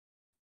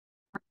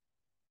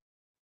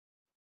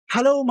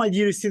Hello, my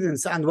dear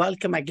students, and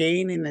welcome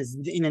again in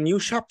a new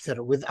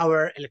chapter with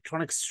our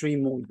electronic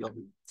stream module.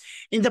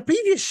 In the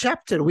previous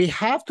chapter, we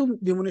have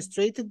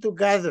demonstrated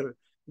together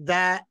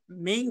the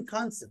main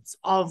concepts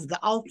of the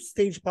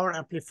outstage power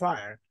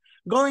amplifier,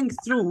 going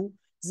through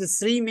the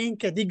three main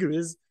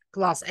categories,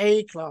 class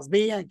A, class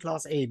B, and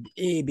class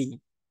AB.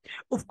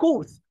 Of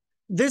course,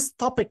 this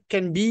topic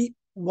can be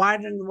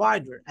wider and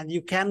wider, and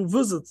you can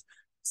visit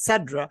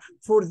CEDRA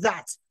for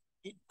that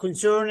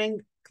concerning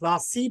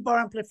class C power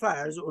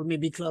amplifiers or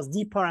maybe class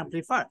D power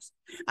amplifiers.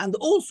 And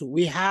also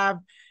we have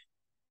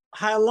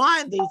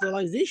highlighted the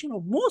utilization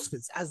of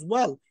MOSFETs as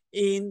well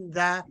in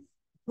the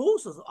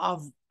process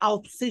of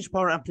outstage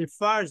power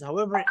amplifiers.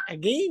 However,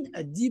 again,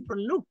 a deeper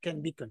look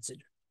can be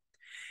considered.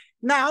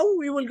 Now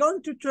we will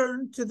going to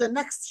turn to the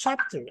next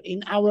chapter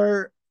in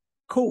our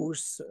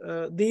course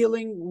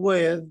dealing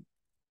with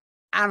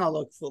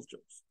analog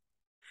filters.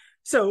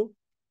 So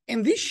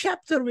in this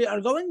chapter, we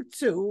are going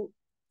to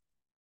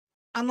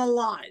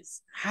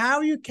analyze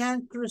how you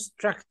can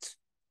construct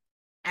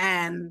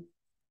an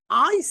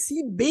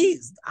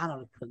IC-based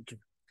analog filter.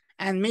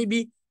 And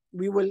maybe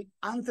we will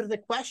answer the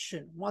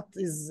question, what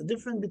is the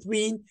difference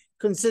between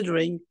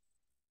considering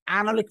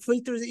analog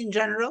filters in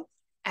general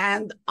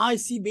and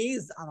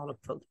IC-based analog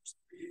filters?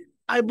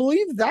 I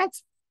believe that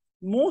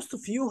most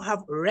of you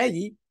have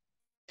already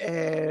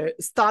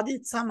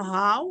studied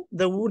somehow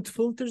the word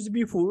filters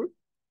before,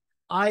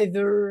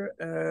 either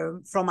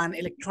from an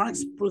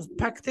electronics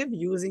perspective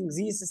using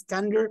these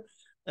standard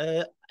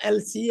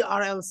LC,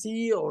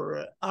 RLC,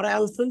 or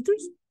RL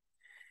filters.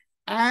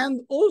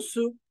 And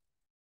also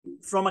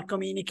from a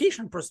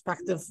communication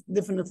perspective,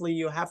 definitely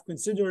you have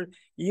considered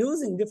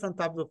using different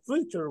types of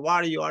filter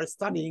while you are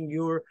studying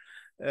your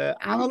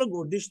analog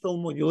or digital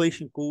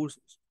modulation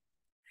courses.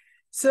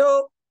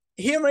 So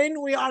herein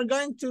we are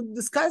going to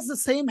discuss the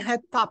same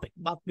head topic,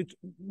 but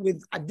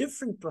with a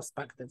different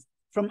perspective,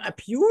 from a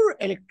pure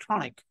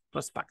electronic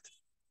perspective.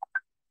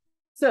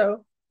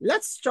 So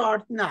let's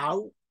start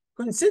now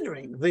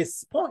considering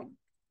this point,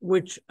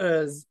 which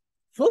is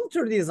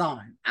filter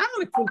design,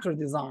 analog filter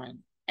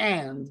design,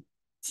 and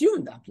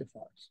tuned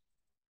amplifiers.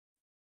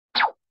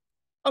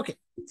 Okay,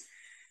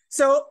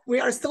 so we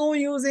are still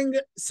using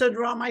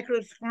CEDRA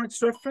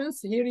microelectronics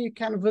reference. Here you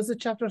can visit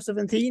chapter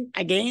 17.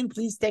 Again,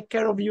 please take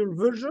care of your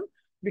version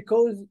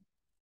because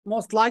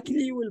most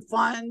likely you will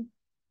find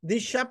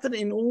this chapter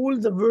in all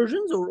the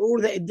versions or all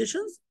the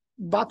editions,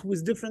 but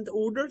with different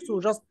orders.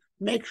 So just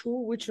make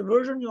sure which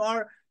version you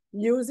are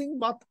using,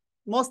 but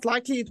most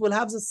likely it will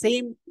have the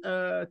same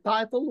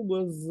title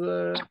with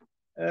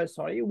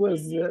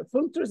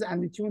filters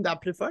and tuned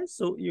amplifiers.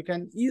 So you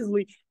can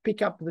easily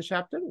pick up the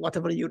chapter,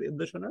 whatever your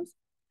edition is.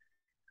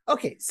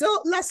 Okay, so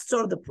let's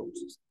start the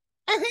process.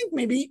 I think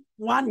maybe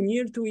 1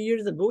 year, 2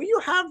 years ago, you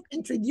have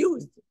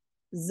introduced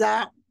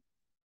the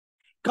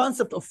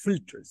concept of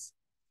filters.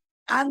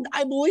 And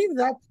I believe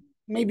that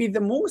maybe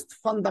the most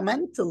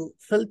fundamental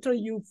filter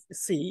you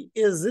see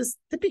is this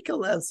typical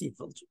LC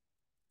filter.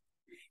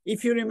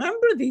 If you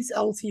remember this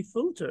LC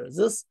filter,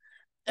 this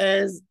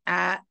is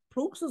a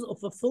process of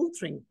a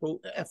filtering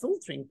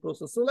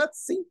process. So let's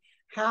see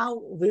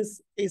how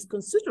this is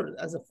considered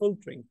as a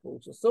filtering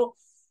process. So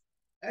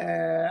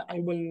I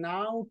will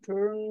now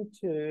turn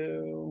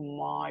to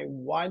my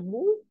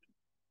whiteboard.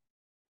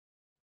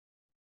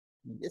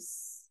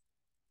 Yes.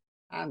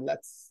 And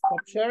let's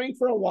stop sharing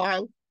for a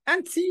while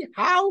and see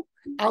how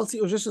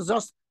LC, or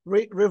just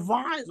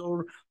revise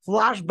or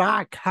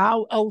flashback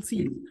how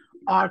LCs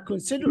are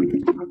considered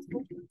as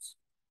filters.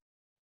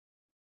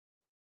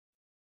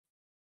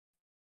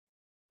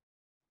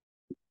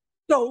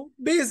 So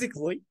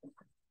basically,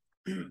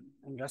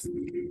 I'm just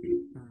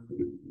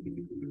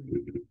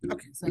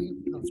okay.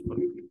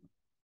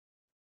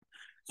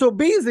 So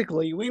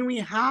basically, when we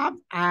have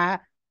a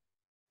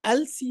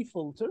LC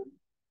filter,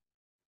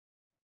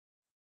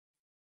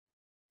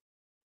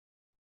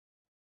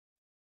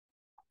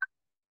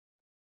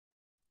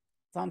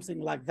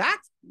 something like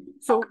that.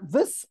 So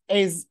this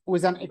is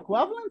with an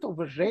equivalent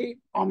of J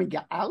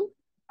omega L.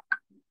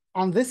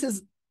 And this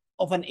is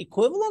of an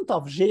equivalent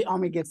of J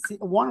omega C,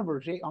 1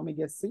 over J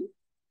omega C.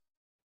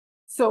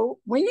 So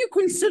when you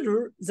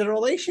consider the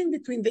relation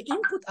between the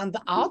input and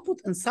the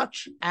output in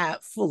such a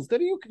filter,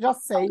 you can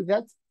just say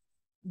that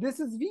this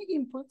is V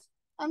input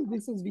and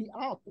this is V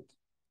output.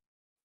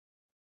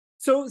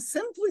 So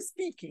simply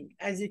speaking,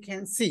 as you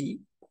can see,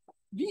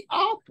 V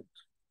output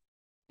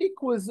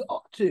equals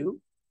to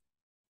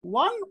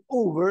 1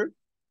 over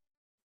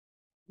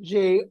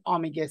J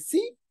omega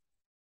C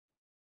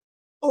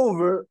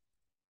over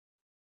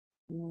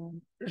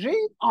J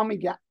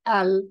omega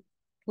L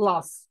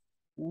plus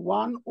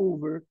 1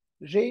 over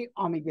J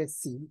omega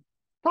C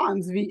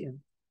times Vn.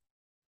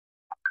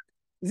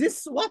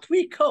 This is what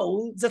we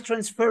call the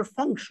transfer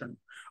function,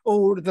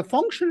 or the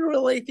function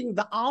relating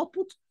the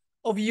output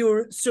of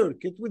your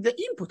circuit with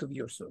the input of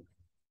your circuit.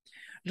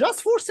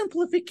 Just for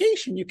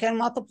simplification, you can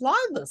multiply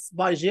this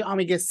by J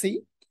omega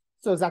C,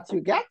 so that you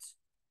get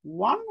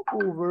 1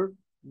 over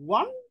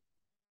 1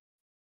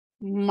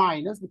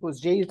 minus, because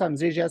J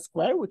times J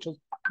square, which is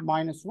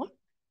minus 1,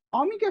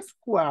 omega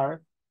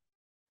square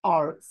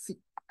RC.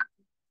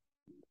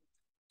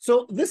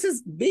 So this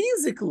is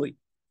basically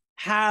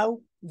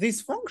how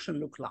this function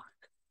look like,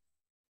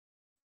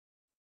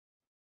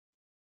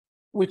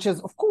 which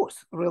is, of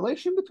course, a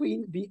relation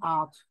between V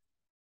out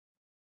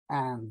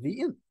and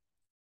V in.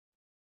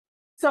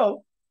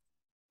 So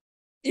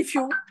if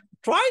you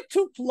try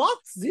to plot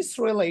this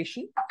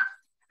relation,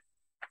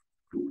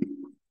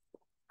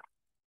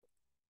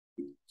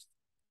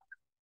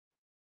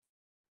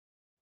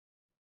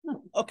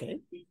 okay,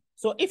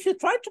 so if you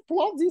try to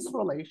plot this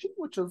relation,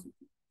 which is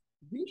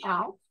V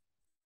out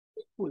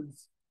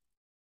equals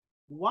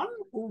 1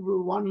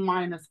 over 1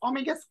 minus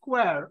omega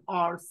square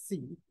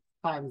RC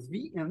times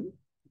V in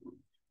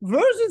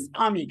versus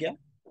omega,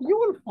 you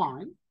will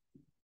find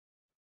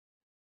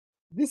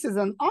this is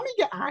an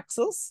omega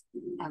axis,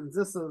 and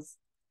this is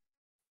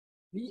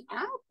V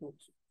output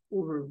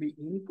over V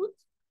input.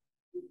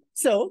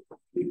 So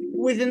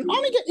with an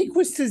omega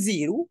equals to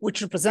 0,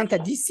 which represents a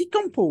DC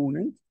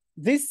component,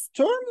 this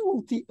term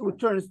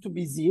returns to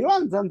be 0,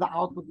 and then the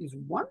output is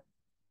 1.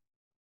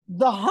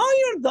 The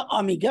higher the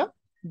omega,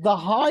 the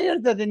higher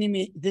the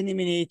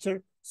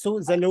denominator,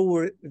 so the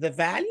lower the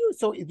value.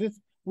 So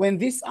when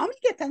this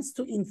omega tends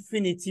to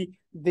infinity,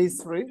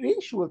 this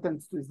ratio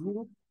tends to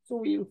 0. So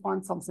we will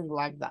find something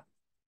like that.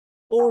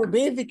 Or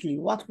basically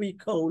what we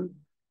call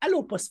a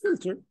low-pass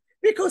filter,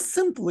 because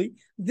simply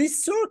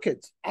this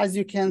circuit, as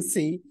you can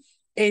see,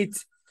 it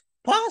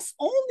passes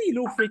only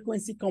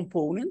low-frequency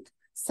component,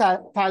 a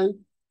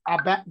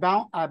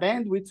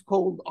bandwidth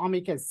called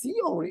omega C,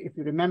 or if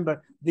you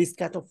remember this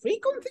cutoff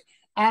frequency,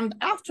 and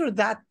after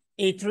that,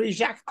 it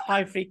rejects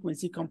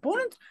high-frequency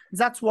component.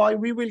 That's why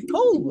we will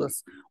call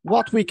this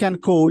what we can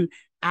call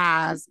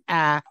as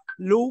a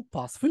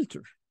low-pass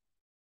filter.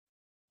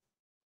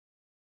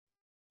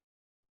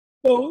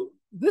 So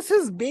this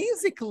is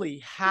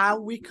basically how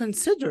we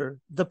consider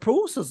the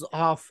process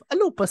of a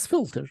low-pass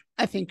filter.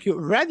 I think you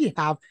already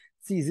have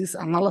seen this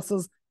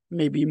analysis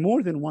maybe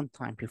more than one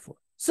time before.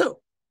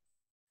 So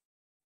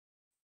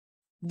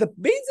the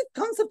basic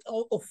concept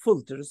of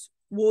filters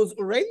was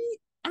already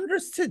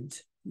understood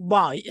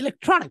by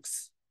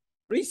electronics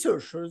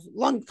researchers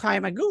long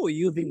time ago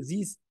using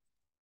these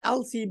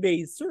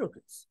LC-based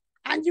circuits.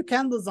 And you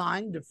can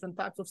design different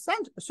types of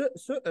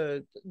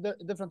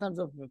different types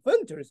of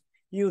filters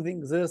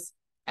using this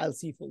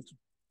LC filter.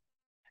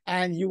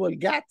 And you will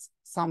get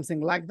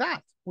something like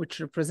that, which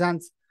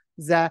represents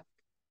the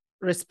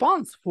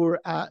response for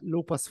a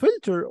low-pass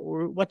filter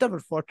or whatever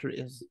filter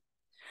is.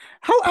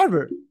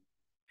 However,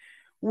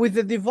 with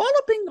the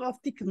developing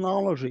of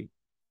technology,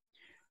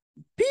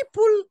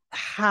 people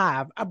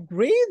have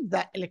upgraded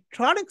the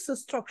electronics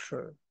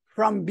structure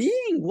from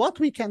being what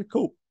we can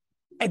call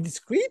a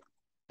discrete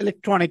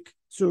electronic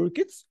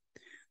circuits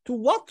to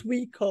what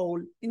we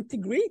call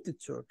integrated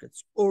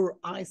circuits or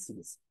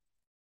ICs.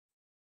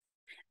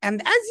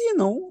 And as you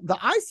know, the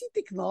IC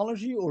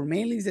technology, or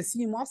mainly the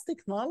CMOS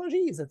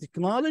technology, is a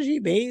technology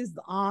based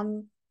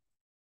on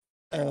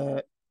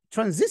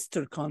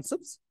transistor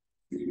concepts.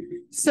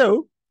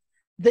 So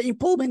the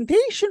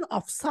implementation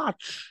of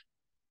such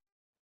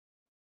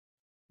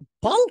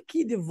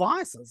bulky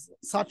devices,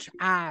 such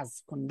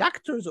as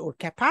conductors or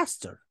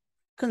capacitor,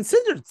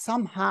 considered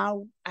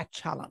somehow a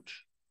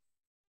challenge.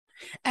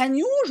 And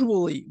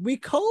usually we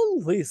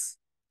call this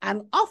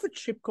an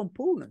off-chip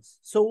components.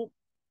 So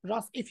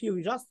if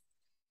you just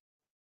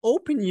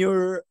open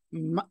your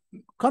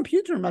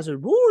computer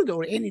motherboard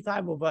or any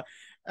type of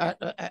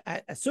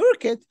a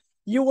circuit,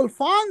 you will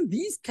find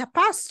these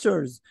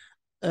capacitors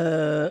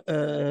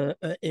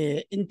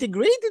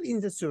integrated in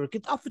the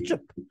circuit of a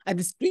chip, a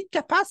discrete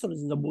capacitor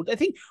in the board. I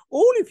think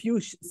all of you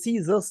see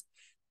this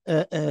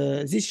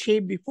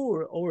shape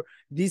before, or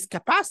these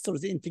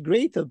capacitors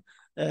integrated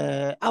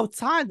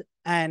outside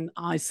an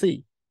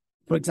IC,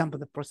 for example,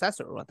 the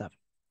processor or whatever.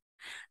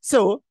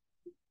 So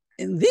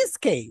in this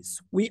case,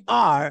 we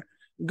are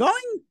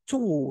going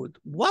toward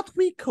what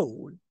we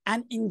call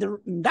an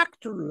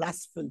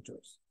inductorless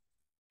filters.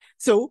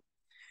 So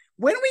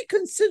when we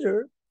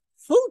consider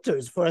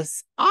filters for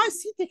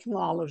IC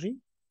technology,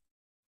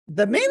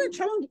 the main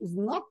challenge is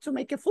not to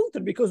make a filter,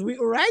 because we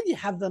already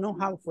have the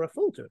know-how for a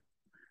filter.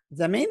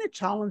 The main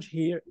challenge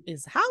here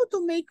is how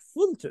to make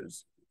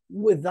filters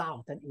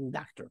without an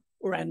inductor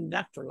or an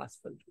inductorless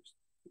filters.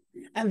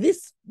 And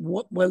this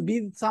will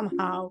be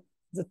somehow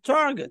the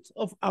target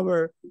of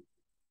our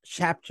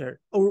chapter,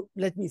 or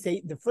let me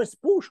say the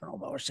first portion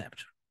of our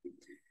chapter.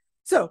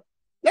 So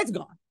let's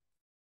go on.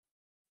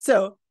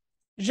 So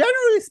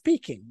generally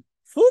speaking,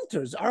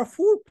 filters are a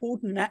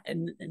four-port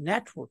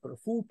network or a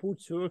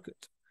four-port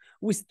circuit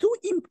with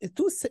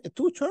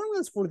two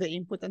terminals for the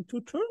input and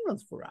two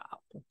terminals for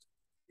output.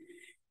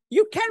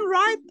 You can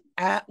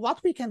write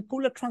what we can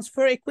call a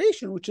transfer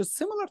equation, which is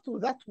similar to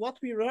what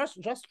we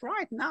just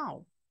write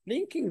now,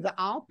 linking the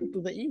output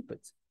to the input.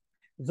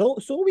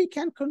 So we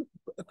can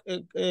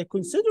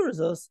consider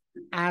this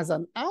as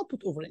an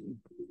output over an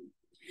input.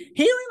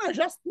 Here I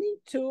just need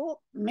to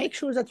make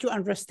sure that you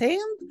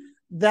understand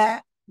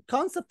the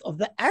concept of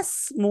the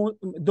S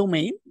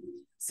domain.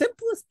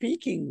 Simply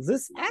speaking,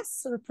 this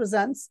S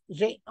represents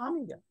J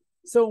omega.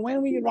 So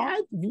when we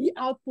write V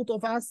output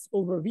of S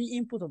over V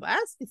input of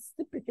S, it's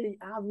typically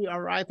as we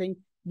are writing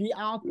V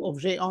output of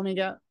J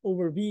omega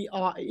over V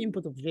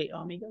input of J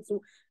omega.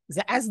 So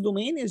the S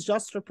domain is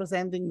just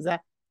representing the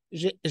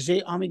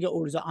J omega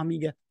or the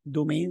omega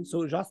domain.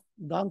 So just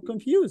don't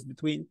confuse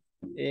between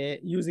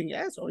using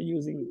S or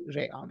using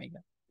J omega.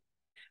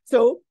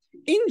 So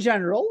in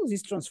general,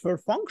 this transfer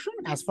function,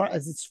 as far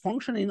as its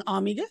function in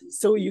omega,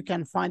 so you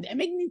can find a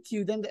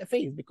magnitude and a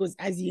phase, because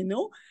as you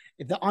know,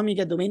 the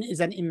omega domain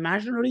is an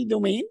imaginary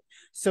domain.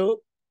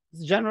 So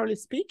generally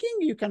speaking,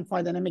 you can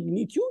find a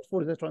magnitude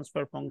for the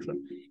transfer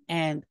function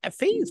and a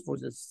phase for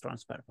this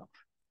transfer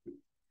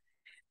function.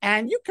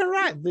 And you can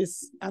write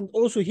this, and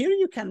also here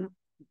you can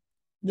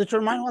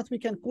determine what we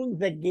can call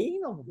the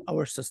gain of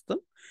our system,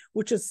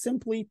 which is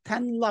simply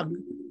 10 log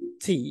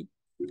t.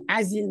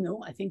 As you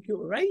know, I think you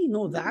already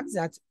know that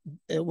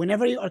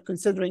whenever you are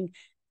considering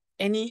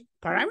any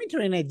parameter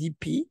in a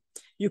DP,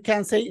 you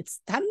can say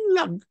it's 10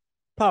 log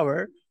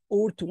power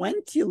or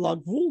 20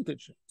 log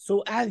voltage.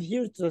 So as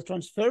here, the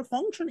transfer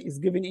function is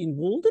given in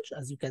voltage,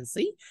 as you can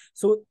see.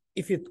 So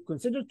if you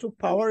consider to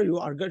power, you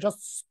are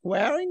just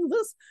squaring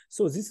this.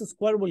 So this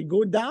square will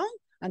go down,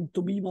 and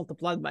to be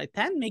multiplied by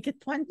 10, make it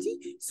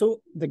 20.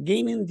 So the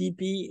gain in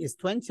DP is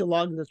 20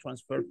 log the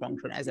transfer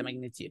function as a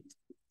magnitude,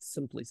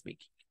 simply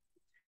speaking.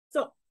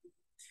 So,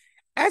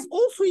 as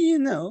also you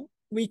know,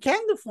 we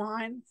can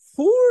define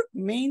 4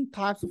 main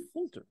types of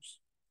filters.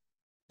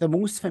 The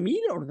most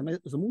familiar or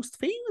the most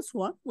famous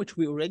one, which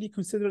we already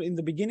considered in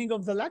the beginning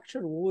of the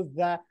lecture, was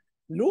the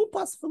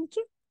low-pass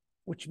filter,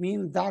 which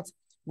means that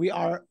we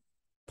are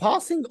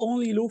passing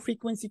only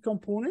low-frequency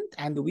component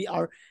and we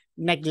are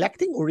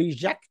neglecting or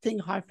rejecting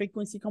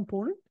high-frequency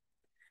component.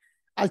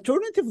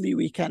 Alternatively,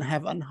 we can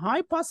have a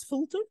high-pass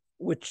filter,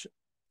 which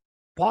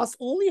pass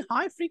only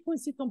high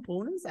frequency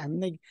components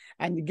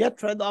and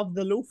get rid of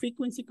the low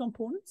frequency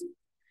components.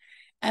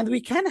 And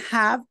we can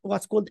have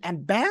what's called a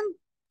band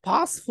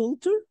pass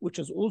filter, which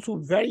is also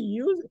very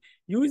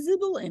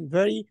usable and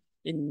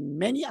in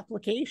many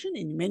applications,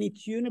 in many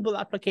tunable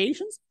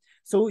applications.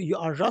 So you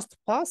are just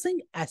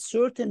passing a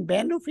certain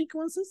band of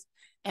frequencies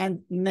and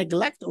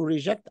neglect or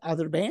reject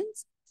other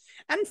bands.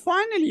 And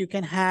finally, you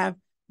can have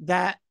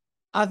the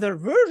other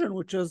version,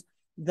 which is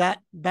the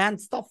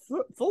band stop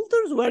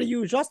filters, where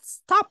you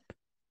just stop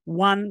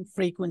one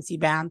frequency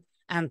band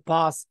and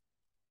pass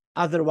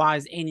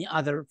otherwise any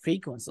other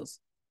frequencies.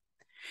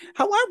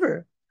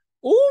 However,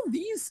 all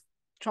these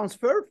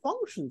transfer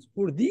functions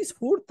for these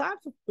 4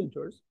 types of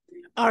filters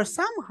are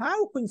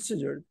somehow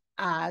considered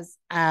as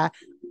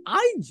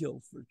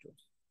ideal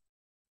filters.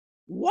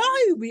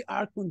 Why we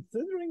are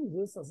considering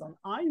this as an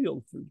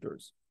ideal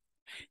filters?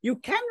 You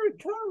can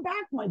return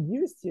back, my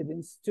dear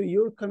students, to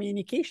your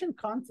communication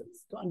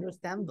concepts to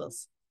understand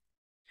this.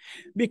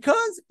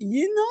 Because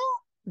you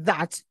know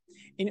that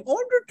in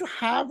order to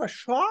have a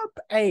sharp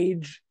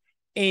edge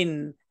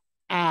in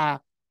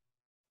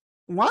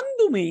one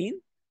domain,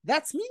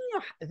 that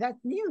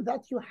means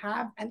that you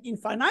have an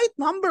infinite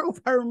number of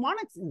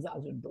harmonics in the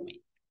other domain,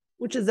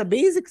 which is a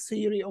basic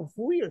theory of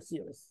Fourier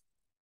series.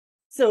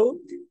 So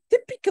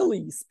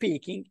typically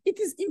speaking, it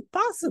is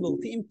impossible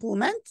to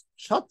implement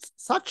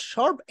such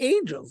sharp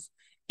edges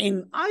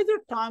in either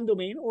time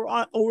domain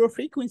or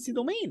frequency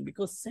domain,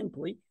 because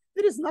simply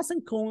there is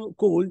nothing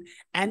called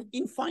an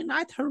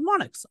infinite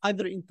harmonics,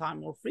 either in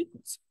time or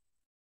frequency.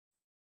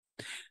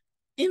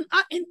 In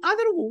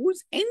other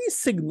words, any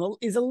signal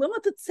is a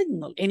limited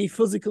signal. Any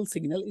physical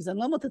signal is a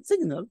limited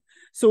signal.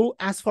 So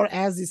as far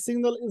as the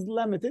signal is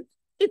limited,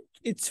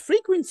 its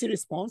frequency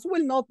response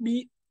will not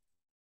be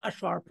a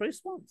sharp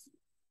response.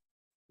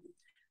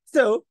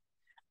 So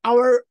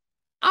our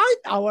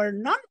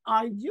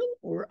non-ideal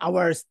or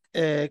our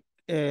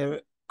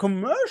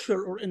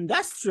commercial or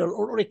industrial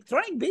or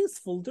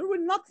electronic-based filter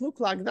will not look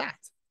like that.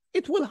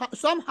 It will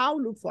somehow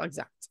look like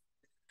that.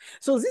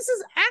 So this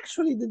is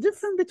actually the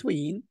difference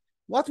between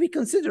what we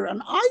consider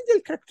an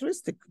ideal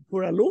characteristic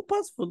for a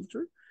low-pass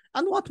filter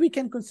and what we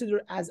can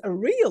consider as a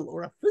real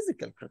or a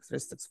physical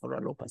characteristics for a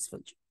low-pass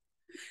filter.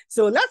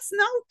 So let's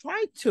now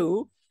try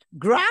to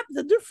grab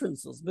the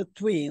differences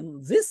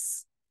between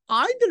this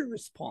ideal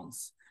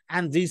response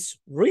and this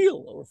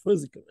real or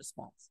physical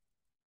response.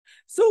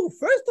 So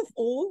first of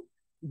all,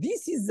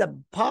 this is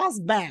the pass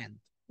band,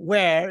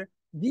 where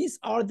these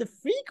are the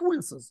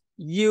frequencies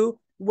you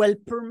will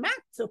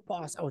permit to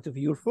pass out of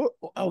your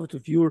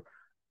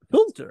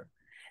filter.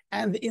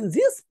 And in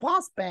this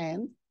pass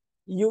band,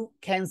 you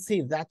can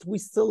see that we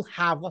still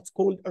have what's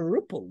called a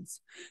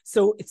ripples.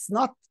 So it's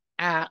not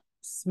a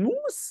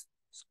smooth,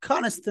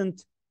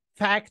 constant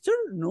factor.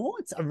 No,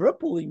 it's a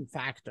rippling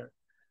factor,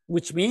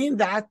 which means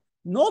that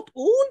not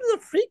all the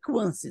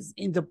frequencies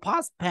in the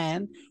pass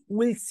band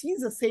will see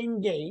the same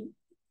gain.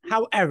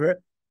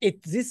 However,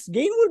 this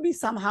gain will be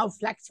somehow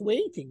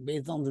fluctuating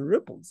based on the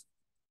ripples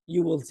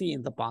you will see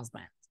in the pass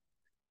band.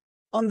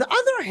 On the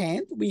other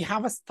hand, we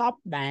have a stop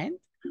band,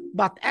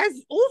 but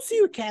as also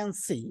you can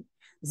see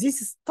this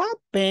stop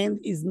band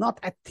is not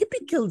a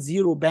typical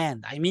zero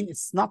band. I mean,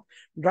 it's not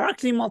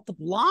directly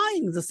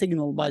multiplying the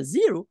signal by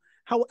zero.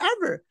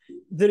 However,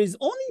 there is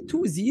only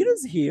two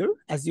zeros here,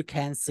 as you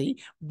can see,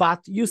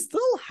 but you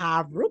still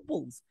have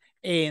ripples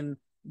in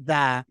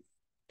the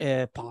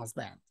pass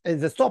band,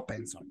 the stop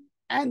band, sorry.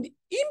 And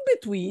in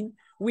between,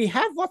 we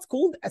have what's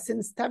called a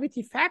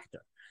sensitivity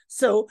factor.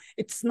 So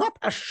it's not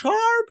a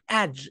sharp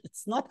edge.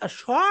 It's not a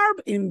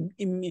sharp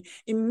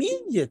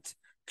immediate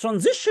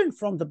transition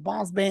from the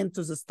pass band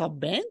to the stop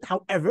band.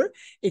 However,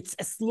 it's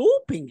a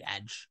sloping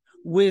edge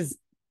with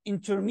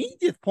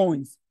intermediate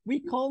points. We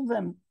call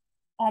them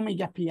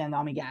omega P and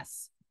omega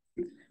S,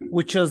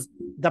 which is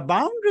the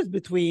boundaries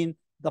between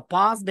the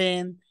pass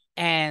band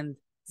and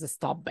the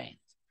stop band.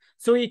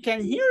 So you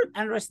can here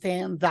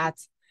understand that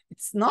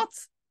it's not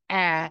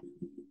a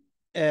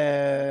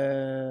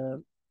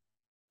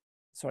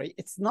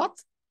it's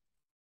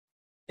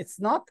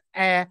not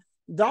a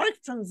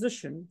direct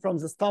transition from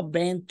the stop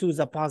band to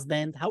the pass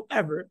band.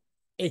 However,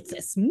 it's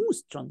a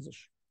smooth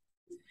transition.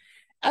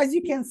 As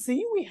you can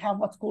see, we have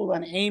what's called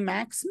an A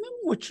maximum,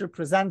 which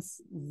represents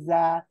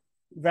the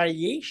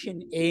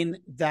variation in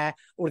the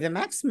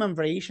maximum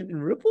variation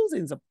in ripples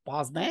in the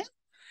pass band.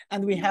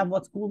 And we have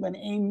what's called an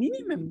A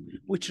minimum,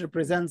 which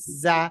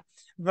represents the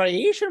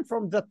variation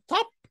from the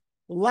top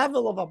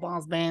level of a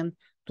pass band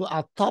to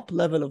a top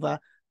level of a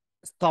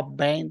stop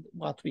band,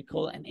 what we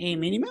call an A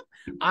minimum.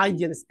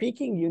 Ideally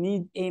speaking, you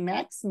need A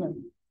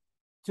maximum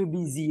to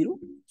be zero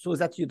so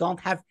that you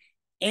don't have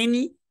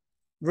any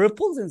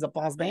ripples in the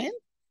pass band.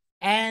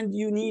 And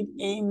you need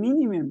A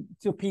minimum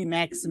to P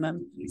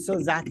maximum so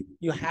that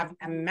you have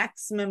a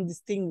maximum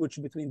distinguish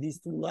between these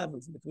two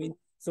levels.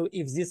 So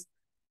if this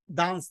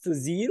downs to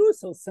zero,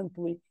 so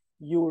simply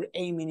your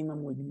A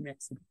minimum will be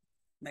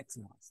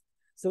maximized.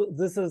 So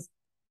this is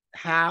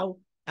how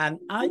an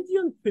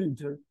ideal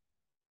filter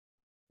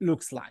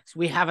looks like. So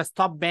we have a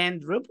stop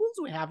band ripples,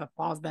 we have a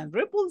pass band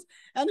ripples,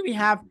 and we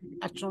have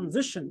a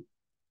transition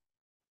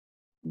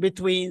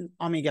between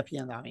omega P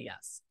and omega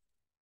S.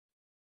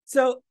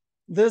 So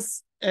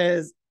this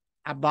is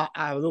about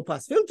a low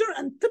pass filter,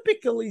 and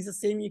typically the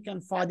same you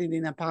can find it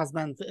in a pass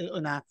band,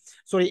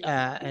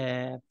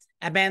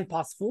 a band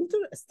pass filter.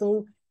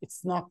 Still,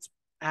 it's not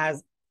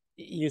as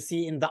you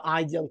see in the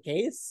ideal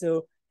case.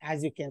 So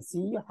as you can see,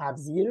 you have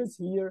zeros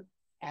here,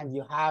 and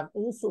you have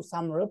also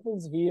some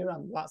ripples here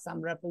and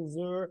some ripples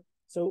there.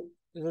 So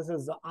this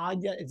is the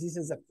ideal. This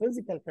is the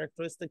physical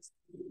characteristics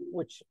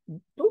which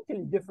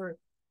totally differ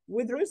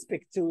with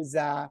respect to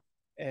the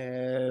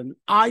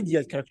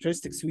ideal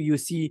characteristics you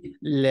see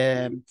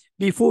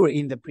before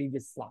in the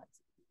previous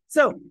slides.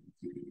 So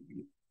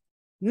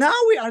now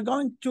we are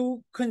going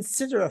to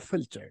consider a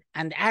filter.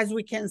 And as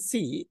we can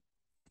see,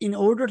 in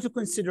order to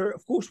consider,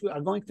 of course, we are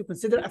going to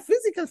consider a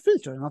physical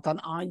filter, not an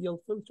ideal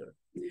filter.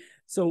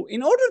 So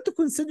in order to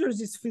consider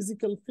this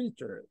physical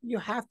filter, you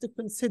have to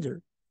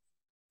consider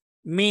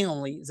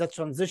mainly the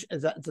transition,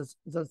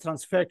 the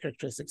transfer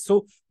characteristics.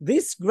 So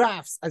these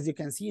graphs, as you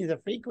can see in the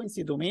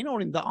frequency domain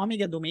or in the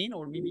omega domain,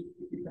 or maybe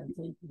you can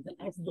say in the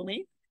S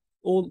domain,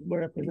 all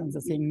represent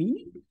the same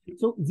meaning.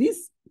 So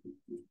these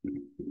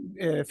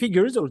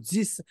figures or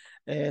these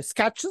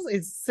sketches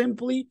is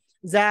simply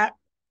the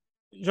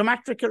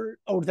geometrical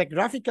or the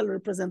graphical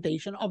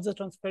representation of the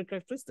transfer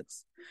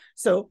characteristics.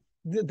 So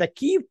the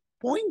key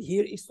point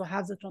here is to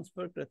have the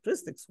transfer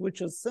characteristics,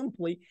 which is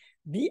simply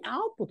B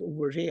output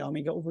over J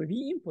omega over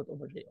B input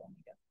over J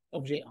omega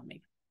of J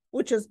omega,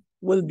 which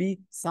will be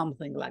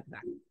something like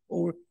that,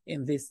 or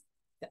in this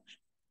section.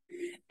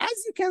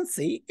 As you can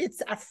see,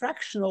 it's a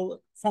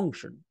fractional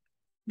function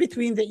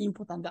between the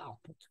input and the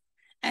output,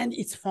 and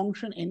its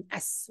function in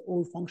S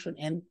or function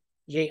in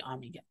J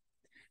omega.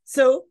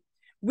 So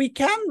we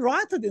can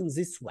write it in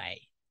this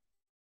way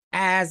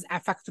as a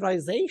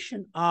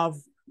factorization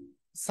of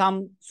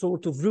some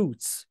sort of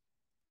roots.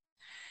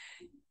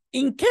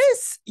 In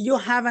case you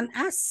have an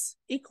S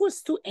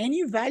equals to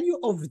any value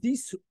of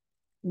these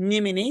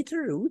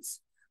numerator roots,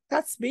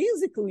 that's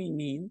basically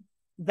mean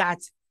that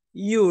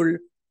your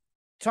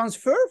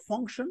transfer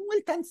function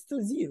will tend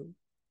to zero.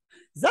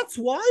 That's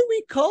why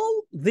we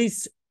call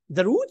this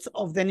the roots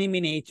of the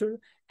numerator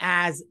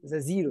as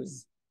the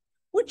zeros,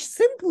 which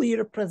simply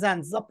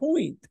represents the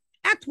point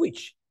at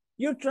which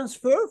your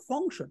transfer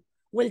function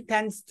will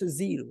tend to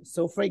zero.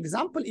 So for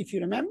example, if you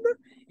remember,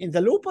 in the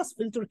low pass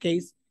filter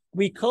case,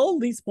 we call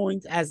these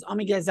points as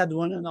omega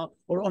Z1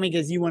 or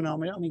omega Z1,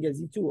 omega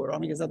Z2, or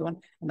omega Z1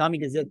 and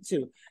omega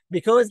Z2,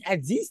 because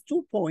at these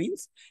 2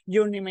 points,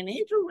 your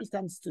numerator will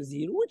tend to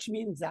zero, which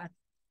means that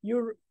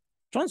your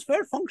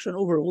transfer function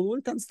overall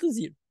will tend to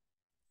zero.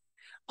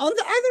 On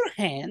the other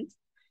hand,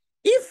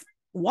 if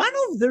one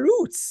of the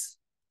roots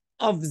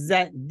of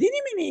the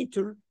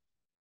denominator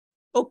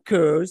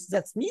occurs,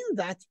 that means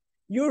that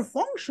your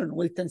function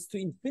will tend to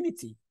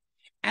infinity.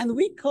 And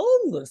we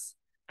call this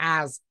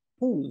as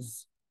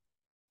pools.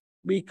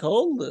 We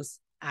call this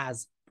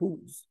as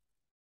pools.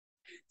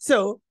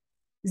 So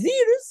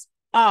zeros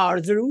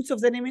are the roots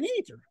of the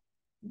denominator,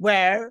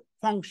 where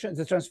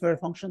the transfer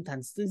function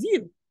tends to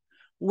zero,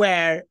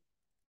 where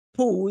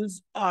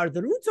poles are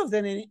the roots of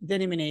the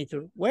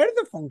denominator where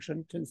the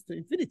function tends to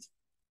infinity.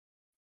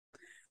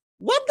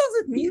 What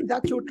does it mean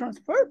that your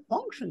transfer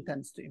function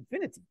tends to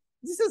infinity?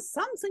 This is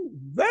something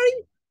very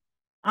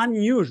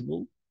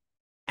unusual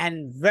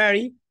and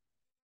very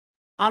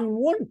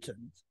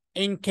unwanted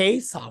in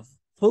case of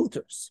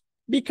filters.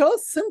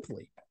 Because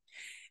simply,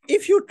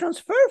 if your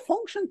transfer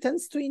function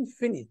tends to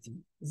infinity,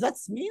 that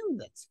means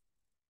that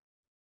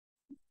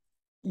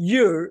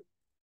your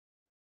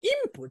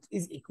input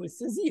is equal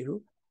to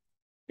 0,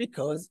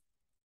 because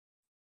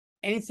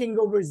anything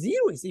over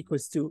 0 is equal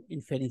to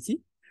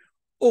infinity,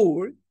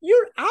 or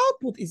your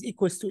output is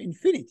equal to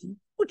infinity,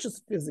 which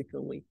is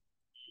physically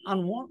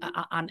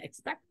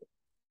unexpected.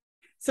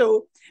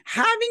 So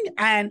having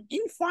an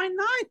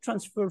infinite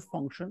transfer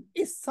function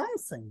is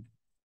something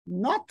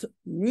not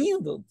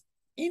needed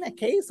in a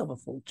case of a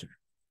filter.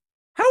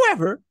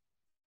 However,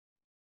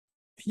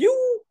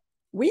 few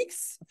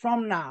weeks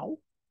from now,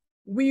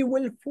 we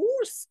will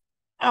force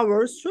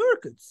our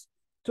circuits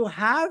to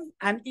have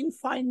an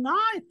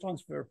infinite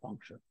transfer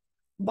function,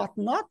 but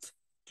not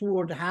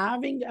toward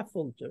having a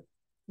filter,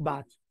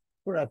 but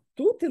for a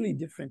totally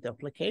different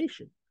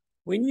application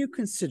when you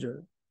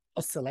consider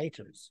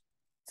oscillators.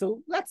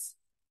 So let's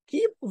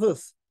keep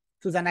this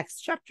to the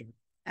next chapter,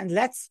 and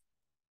let's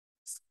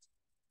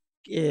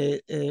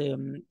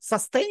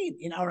sustain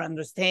in our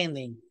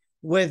understanding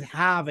with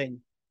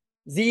having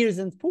zeros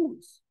and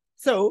poles.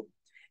 So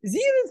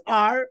zeros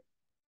are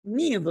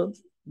needed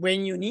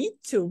when you need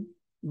to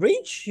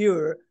reach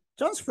your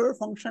transfer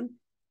function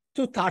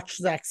to touch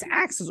the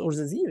x-axis or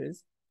the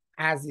zeros,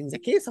 as in the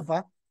case of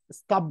a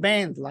stop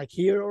band like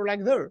here or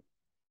like there.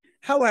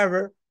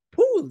 However,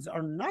 poles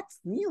are not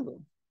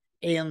needed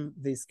in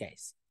this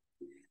case.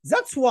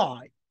 That's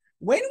why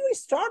when we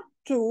start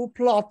to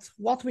plot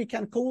what we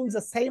can call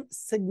the same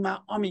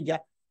sigma omega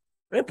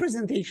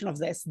representation of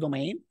the S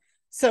domain,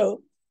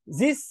 so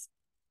this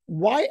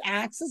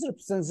y-axis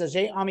represents the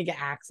j omega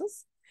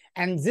axis,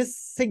 and this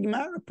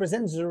sigma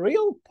represents the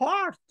real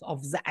part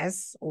of the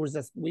S, or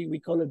the, we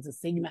call it the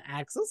sigma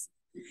axis.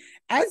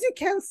 As you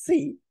can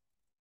see,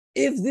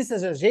 if this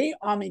is a j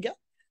omega,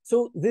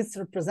 so this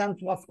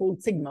represents what's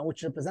called sigma,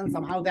 which represents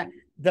somehow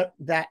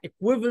the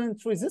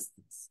equivalent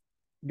resistance,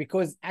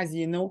 because as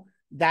you know,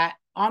 the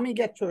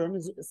omega term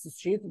is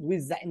associated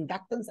with the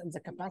inductance and the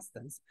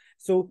capacitance.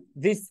 So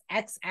this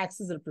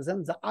x-axis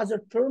represents the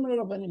other terminal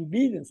of an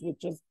impedance,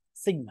 which is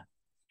sigma.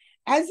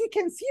 As you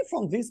can see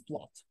from this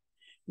plot,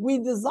 we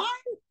design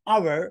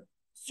our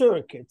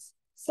circuits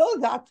so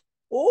that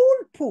all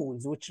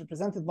poles, which are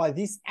represented by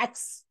this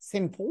X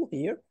symbol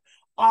here,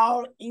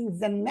 are in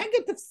the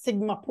negative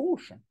sigma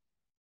portion.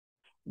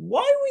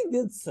 Why we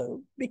did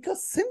so?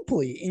 Because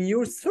simply in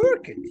your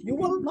circuit, you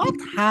will not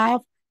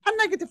have a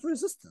negative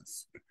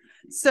resistance.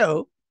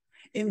 So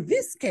in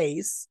this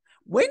case,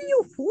 when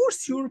you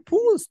force your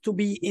poles to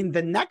be in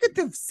the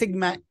negative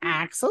sigma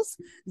axis,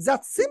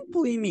 that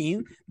simply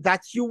means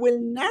that you will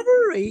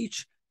never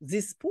reach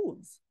these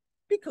poles,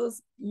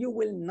 because you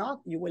will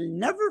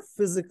never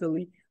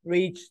physically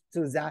reach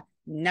to the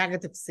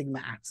negative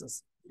sigma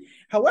axis.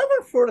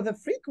 However, for the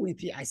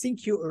frequency, I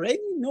think you already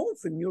know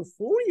from your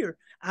Fourier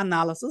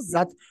analysis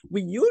that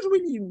we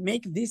usually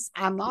make this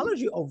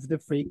analogy of the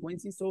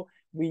frequency. So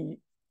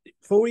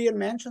Fourier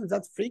mentions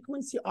that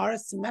frequency are a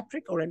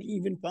symmetric or an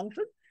even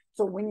function.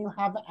 So when you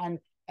have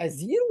a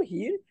zero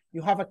here,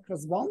 you have a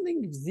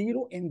corresponding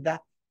zero in the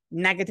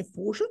negative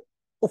portion.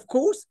 Of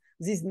course,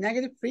 this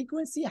negative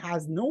frequency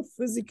has no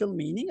physical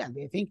meaning, and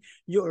I think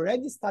you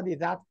already studied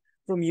that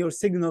from your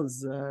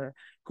signals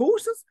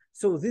courses.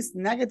 So this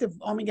negative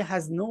omega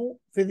has no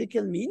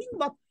physical meaning,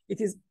 but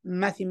it is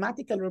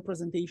mathematical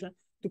representation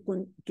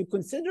to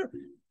consider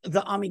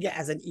the omega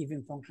as an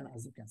even function,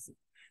 as you can see.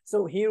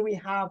 So here we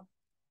have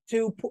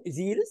two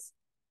zeros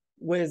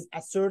with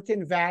a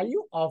certain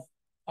value of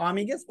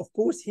omegas. Of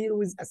course, here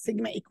with a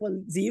sigma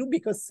equal 0,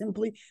 because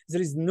simply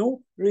there is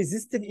no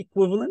resistive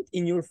equivalent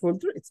in your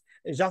filter.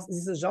 This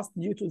is just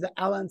due to the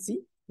LNC,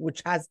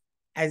 which has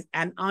as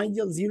an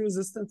ideal zero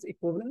resistance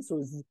equivalent.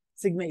 So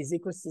sigma is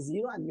equal to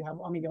 0, and you have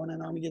omega 1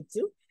 and omega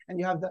 2, and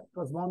you have the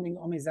corresponding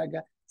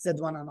omega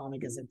z1 and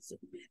omega z2.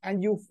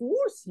 And you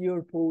force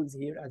your poles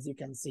here, as you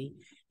can see,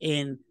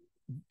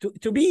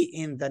 to be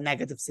in the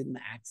negative sigma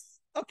axis.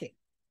 Okay.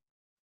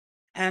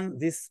 And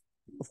this,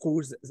 of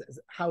course, is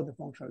how the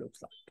function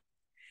looks like.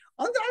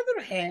 On the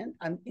other hand,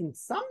 and in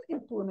some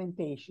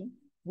implementation,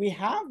 we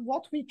have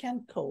what we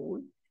can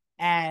call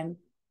an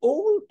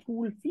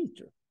all-pole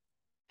filter.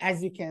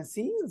 As you can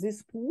see,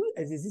 this pool,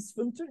 this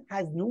filter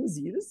has no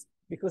zeros,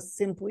 because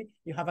simply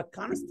you have a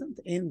constant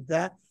in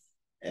the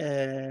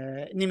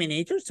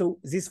numerator. So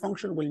this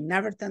function will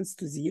never tend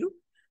to 0,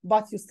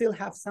 but you still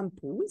have some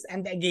poles.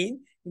 And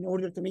again, in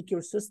order to make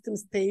your system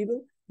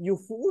stable, you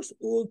force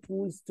all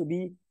poles to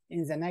be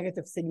in the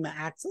negative sigma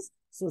axis,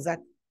 so that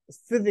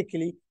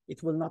physically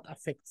it will not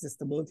affect the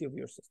stability of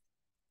your system.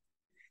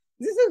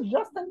 This is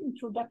just an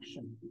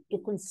introduction to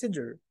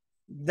consider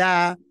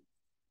the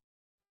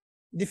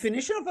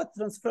definition of a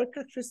transfer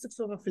characteristics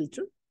of a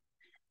filter.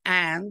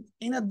 And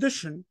in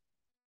addition,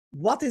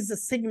 what is the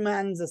sigma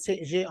and the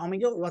j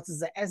omega, what is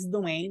the S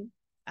domain,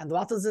 and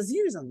what is the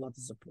zeros and what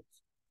is the poles.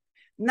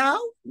 Now,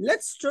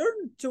 let's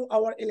turn to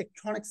our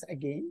electronics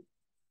again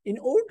in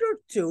order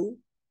to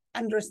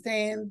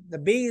understand the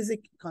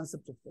basic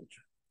concept of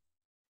filter.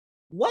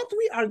 What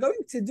we are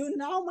going to do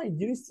now, my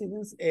dear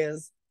students,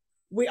 is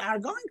we are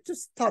going to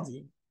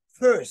study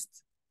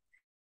first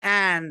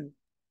an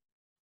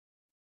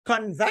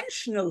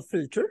conventional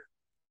filter,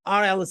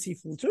 RLC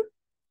filter,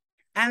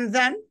 and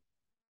then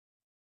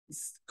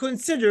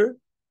consider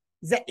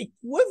the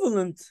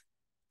equivalent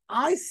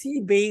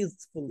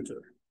IC-based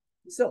filter.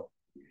 So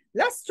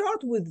let's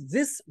start with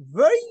this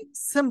very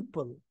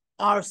simple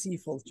RC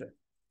filter.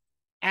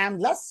 And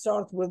let's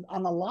start with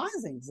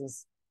analyzing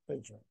this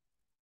filter.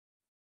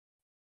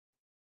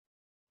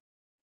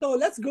 So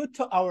let's go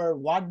to our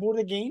whiteboard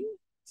again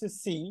to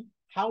see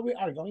how we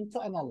are going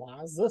to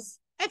analyze this.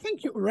 I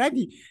think you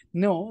already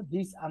know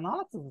this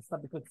analysis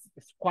stuff because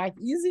it's quite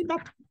easy,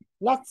 but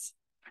let's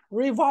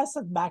revise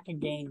it back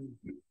again.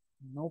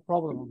 No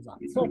problem on that.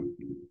 So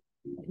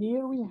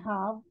here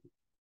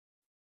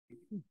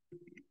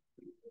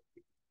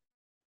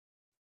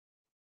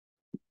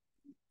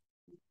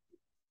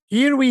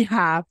we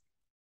have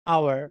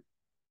our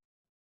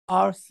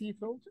RC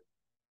filter.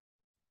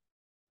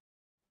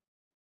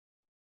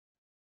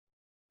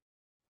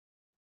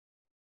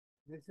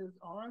 This is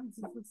orange,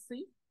 this is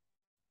C.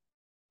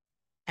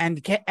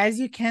 And as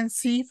you can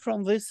see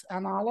from this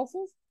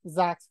analysis,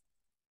 that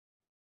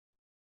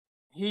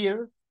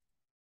here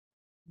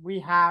we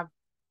have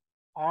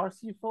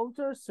RC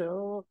filter.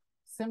 So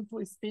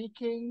simply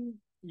speaking,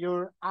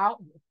 your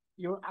output,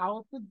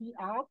 the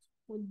out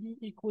will be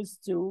equals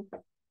to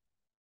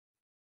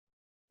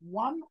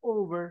 1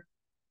 over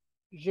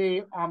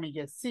J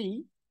omega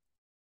C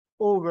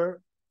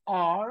over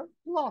R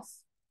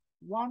plus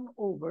 1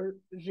 over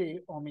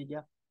J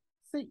omega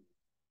C.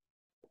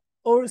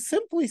 Or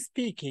simply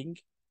speaking,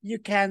 you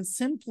can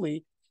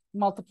simply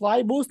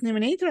multiply both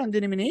numerator and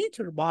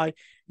denominator by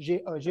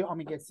J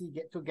omega C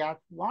to get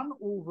 1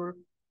 over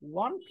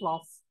 1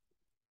 plus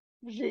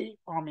J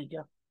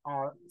omega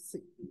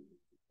RC.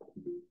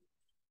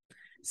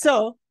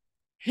 So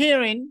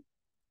herein,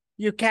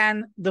 you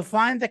can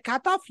define the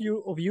cutoff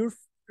of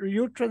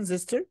your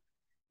transistor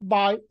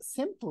by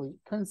simply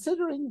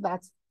considering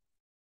that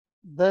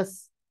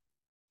this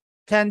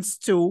tends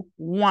to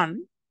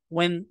 1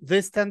 when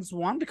this tends to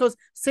 1, because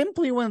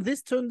simply when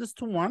this turns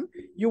to 1,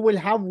 you will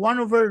have 1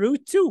 over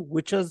root 2,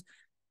 which is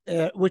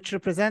which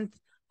represent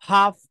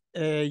half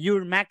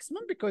your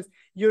maximum, because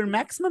your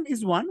maximum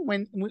is 1.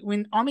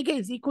 When omega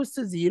is equals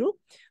to 0,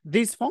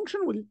 this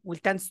function will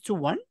tend to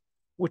 1,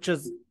 which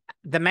is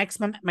the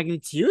maximum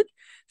magnitude.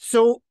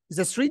 So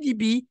the 3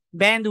 dB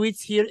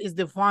bandwidth here is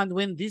defined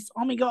when this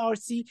omega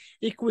RC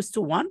equals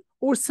to 1,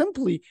 or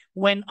simply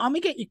when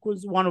omega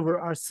equals 1 over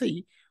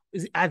RC.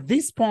 At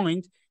this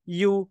point,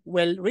 you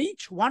will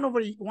reach 1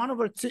 over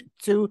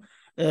 2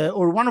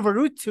 or 1 over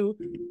root 2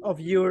 of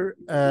your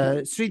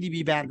 3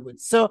 dB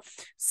bandwidth. So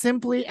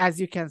simply, as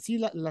you can see,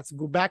 let's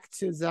go back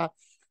to the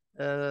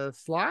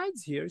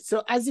slides here.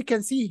 So as you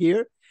can see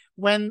here,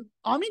 when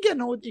omega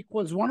node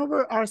equals 1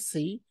 over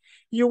RC,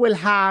 you will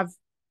have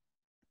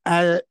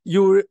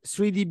your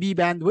 3 dB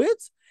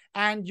bandwidth,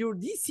 and your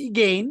DC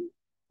gain,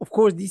 of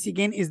course, DC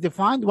gain is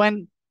defined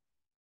when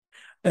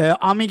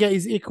omega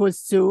is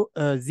equals to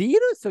 0,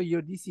 so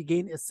your DC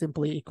gain is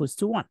simply equals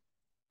to 1.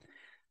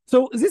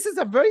 So this is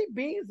a very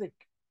basic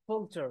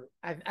filter.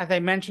 As I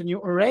mentioned, you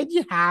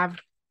already have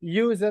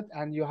used it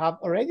and you have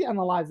already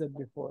analyzed it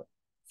before.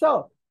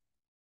 So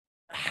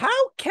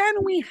how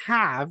can we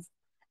have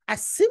a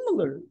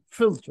similar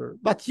filter,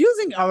 but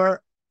using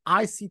our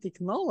IC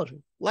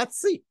technology? Let's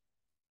see.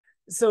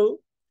 So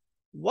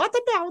what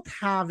about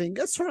having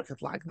a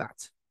circuit like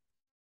that?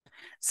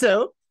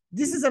 So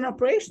this is an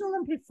operational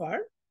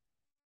amplifier,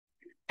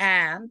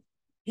 and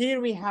here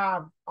we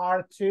have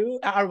R2,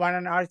 R1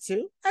 and R2,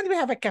 and we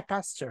have a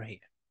capacitor here.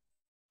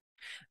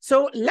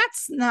 So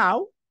let's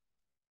now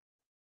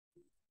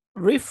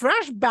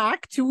refresh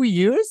back 2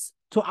 years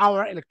to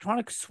our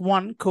electronics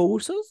 1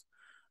 course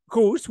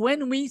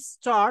when we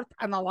start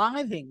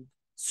analyzing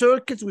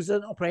circuits with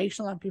an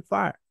operational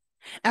amplifier.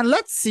 And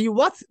let's see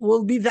what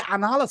will be the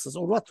analysis,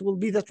 or what will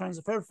be the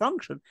transfer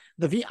function,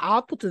 the V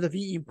output to the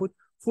V input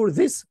for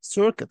this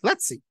circuit.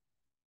 Let's see.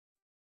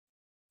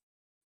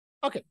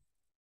 Okay.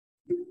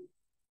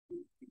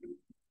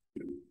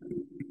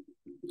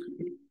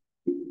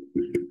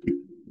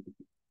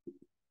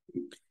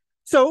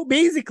 So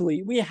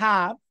basically, we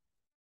have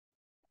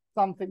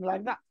something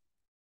like that.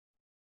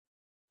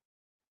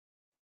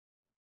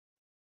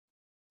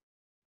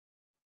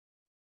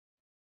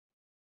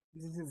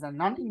 This is a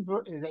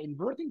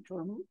inverting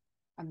terminal,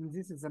 and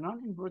this is a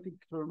non-inverting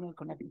terminal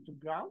connected to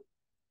ground.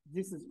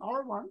 This is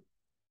R1,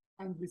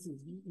 and this is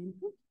V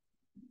input.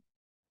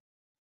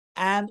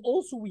 And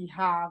also we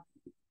have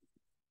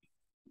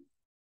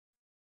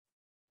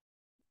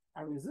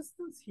a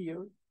resistance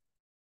here,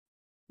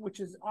 which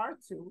is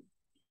R2,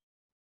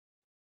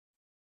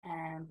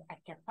 and a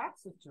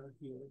capacitor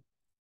here,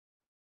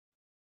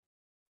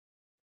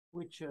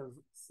 which is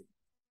C.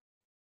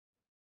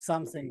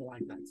 Something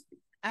like that.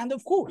 And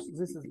of course,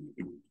 this is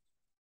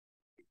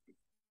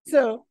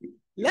so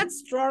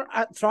let's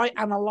try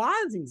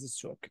analyzing the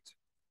circuit.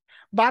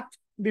 But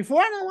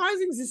before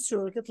analyzing this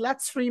circuit,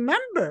 let's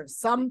remember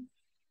some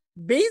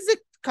basic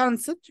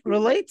concept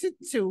related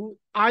to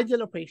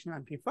ideal operational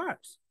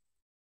amplifiers.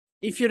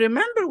 If you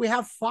remember, we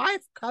have 5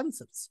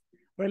 concepts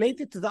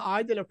related to the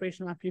ideal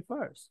operational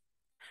amplifiers.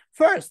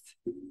 First,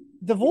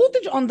 the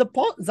voltage on the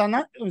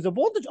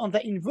voltage on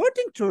the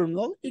inverting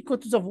terminal equal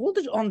to the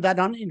voltage on the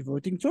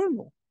non-inverting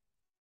terminal.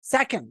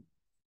 Second,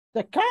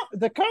 the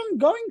current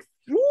going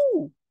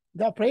through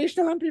the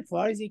operational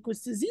amplifier is equal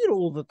to 0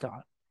 all the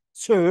time.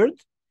 Third,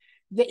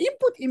 the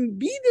input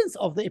impedance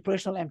of the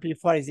operational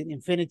amplifier is in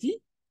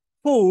infinity.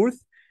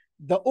 Fourth,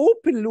 the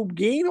open loop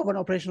gain of an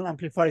operational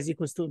amplifier is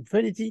equal to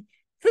infinity.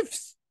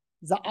 Fifth,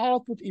 the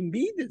output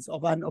impedance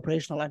of an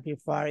operational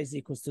amplifier is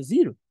equal to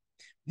 0.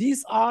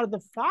 These are the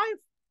 5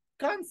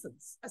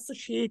 concepts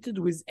associated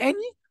with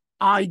any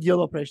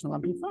ideal operational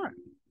amplifier.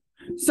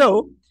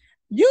 So,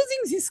 using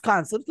these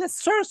concepts, let's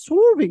start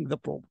solving the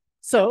problem.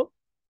 So,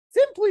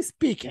 simply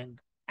speaking,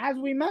 as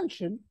we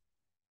mentioned,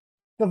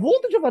 the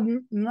voltage of a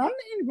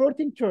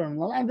non-inverting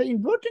terminal and the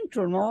inverting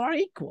terminal are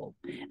equal.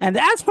 And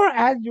as far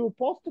as your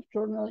positive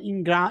terminal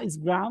is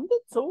grounded,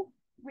 so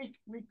we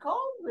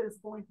call this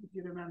point, if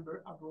you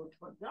remember, a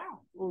virtual ground,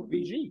 or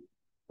VG.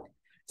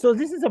 So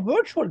this is a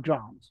virtual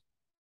ground.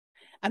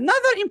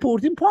 Another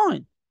important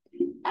point,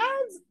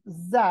 as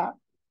the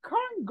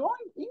current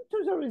going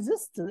into the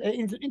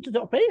resistance, into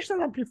the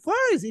operational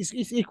amplifiers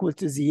is equal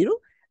to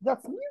 0,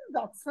 that means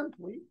that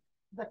simply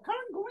the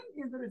current going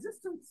in the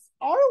resistance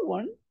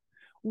R1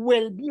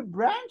 will be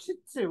branched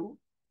to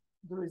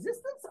the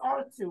resistance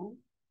R2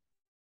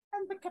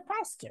 and the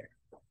capacitor.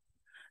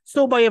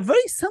 So by a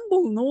very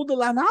simple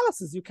nodal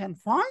analysis, you can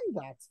find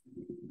that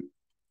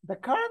the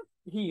current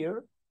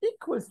here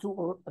equals to,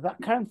 or the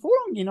current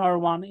flowing in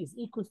R1 is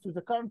equals to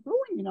the current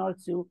flowing in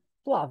R2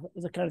 plus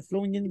the current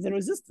flowing in the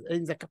resistance,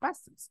 in the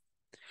capacitance.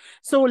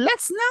 So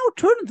let's now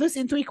turn this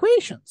into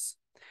equations.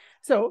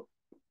 So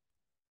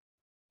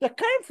the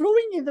current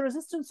flowing in the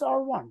resistance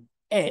R1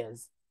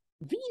 is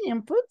V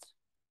input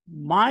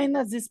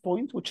minus this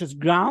point, which is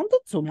grounded,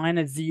 so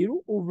minus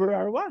 0 over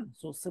R1.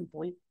 So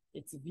simply,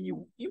 it's V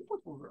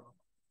input over R1.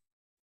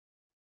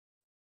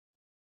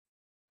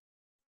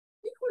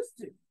 Equals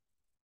to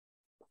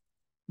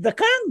the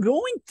current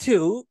going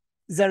to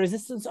the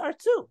resistance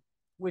R2,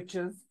 which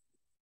is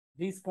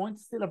this point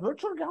is still a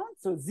virtual ground,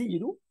 so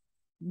 0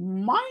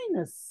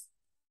 minus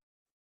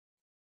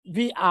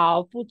V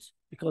output,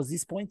 because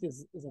this point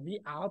is a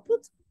V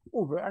output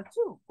over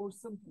R2, or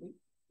simply,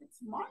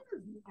 it's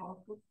minus V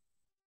output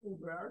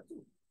over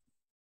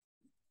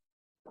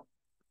R2.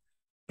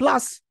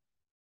 Plus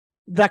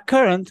the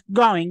current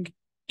going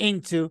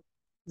into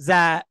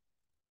the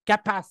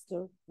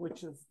capacitor,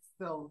 which is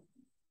still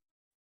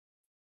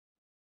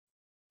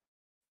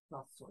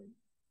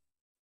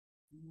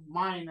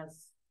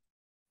minus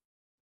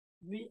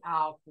V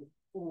output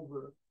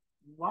over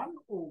 1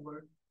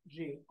 over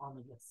J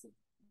omega C.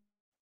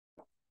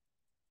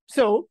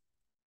 So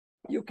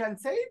you can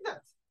say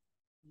that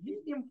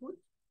V input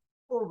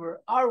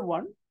over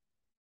R1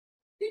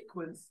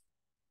 equals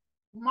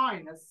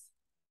minus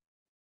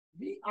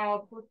V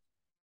output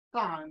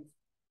times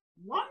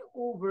 1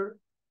 over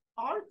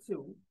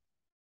R2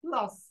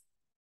 plus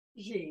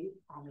J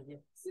omega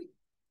C.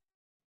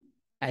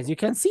 As you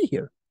can see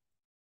here.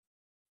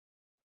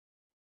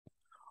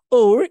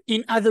 Or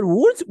in other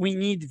words, we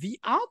need V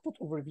output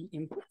over V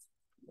input.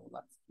 So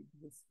let's keep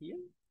this here.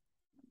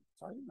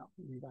 Sorry, now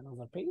we need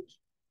another page.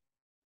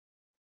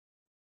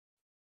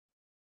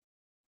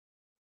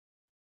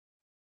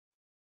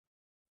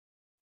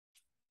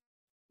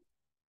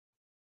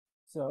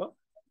 So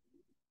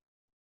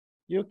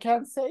you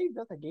can say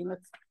that again,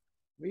 let's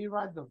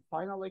rewrite the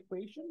final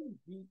equation.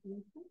 V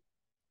input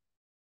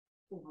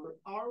over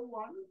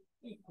R1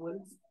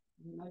 equals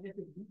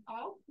negative V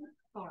output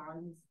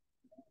times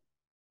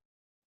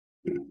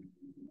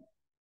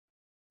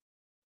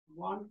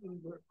 1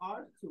 over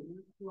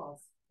R2 plus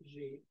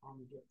J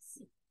omega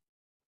C.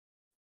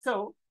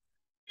 So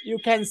you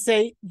can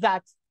say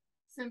that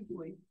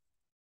simply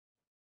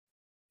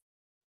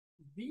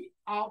V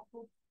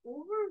output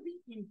over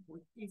V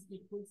input is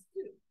equals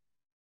to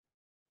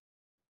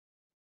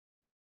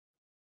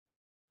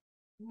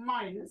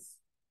minus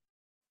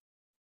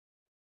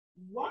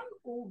 1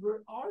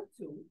 over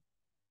R2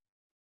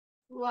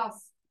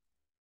 plus,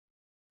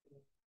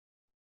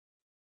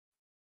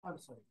 I'm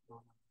sorry,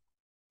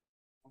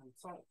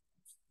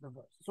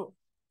 reverse. So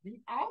the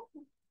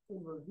output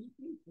over V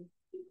input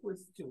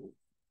equals to,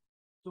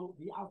 so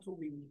the output,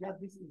 we get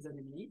this is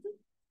eliminated.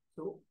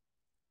 So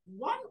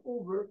 1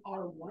 over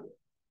R1,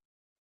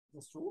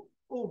 that's true,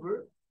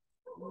 over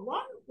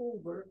 1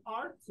 over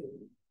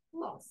R2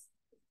 plus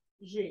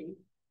J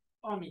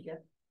omega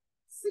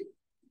C.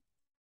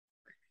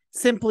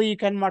 Simply, you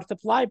can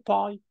multiply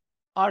by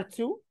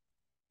R2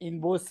 in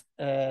both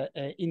sides.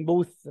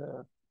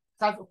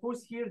 Of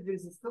course, here there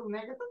is still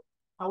negative.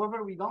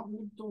 However, we don't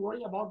need to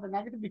worry about the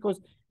negative because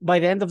by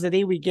the end of the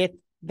day, we get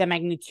the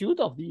magnitude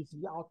of these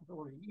V output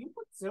over V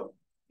input. So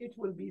it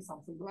will be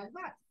something like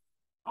that.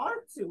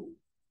 R2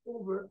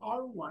 over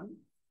R1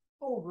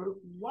 over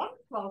 1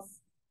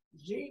 plus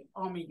J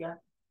omega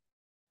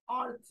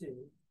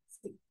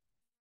R2C.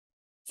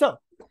 So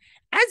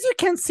as you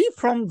can see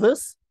from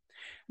this,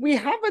 we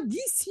have a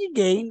DC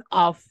gain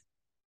of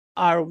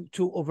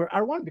R2 over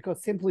R1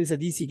 because simply the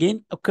DC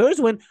gain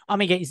occurs when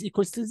omega is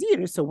equals to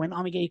 0. So when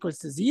omega equals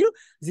to 0,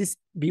 this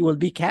B will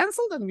be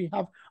cancelled and we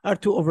have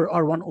R2 over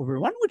R1 over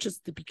 1, which is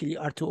typically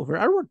R2 over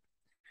R1.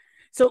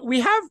 So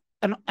we have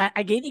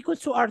a gain equals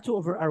to R2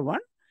 over R1,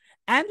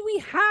 and we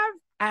have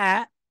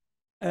a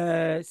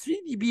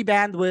 3 dB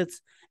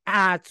bandwidth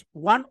at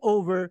 1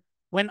 over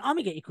when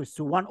omega equals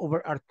to 1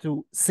 over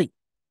R2C,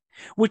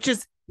 which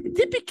is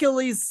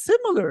typically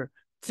similar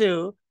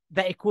to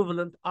the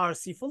equivalent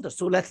RC filter.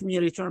 So let me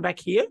return back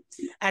here.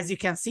 As you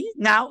can see,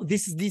 now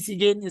this DC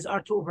gain is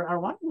R2 over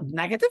R1 with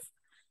negative.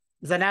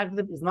 The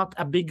negative is not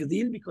a big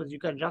deal because you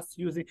can just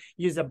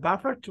use a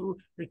buffer to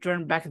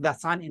return back the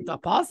sign into a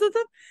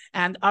positive,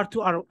 and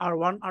R2,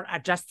 R1 are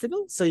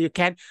adjustable. So you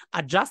can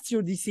adjust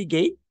your DC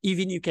gain.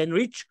 Even you can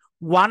reach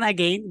 1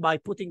 again by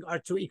putting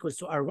R2 equals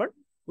to R1,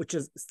 which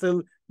is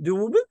still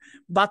doable.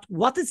 But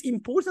what is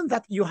important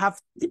that you have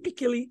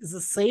typically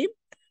the same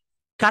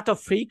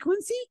cutoff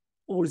frequency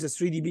or the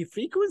 3 dB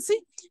frequency.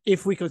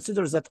 If we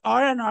consider that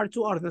R and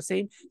R2 are the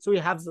same, so we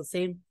have the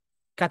same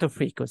cutoff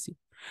frequency.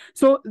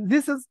 So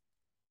this is,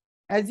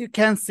 as you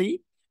can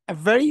see, a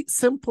very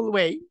simple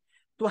way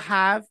to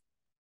have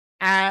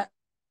an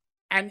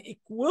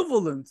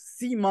equivalent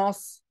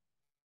CMOS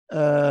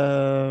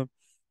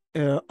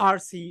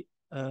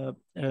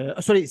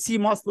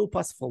CMOS low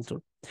pass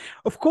filter.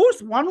 Of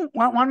course, one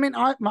may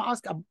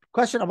ask a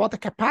question about a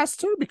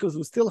capacitor because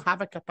we still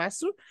have a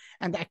capacitor,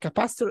 and a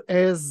capacitor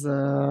is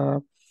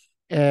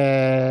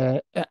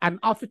an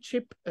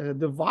off-chip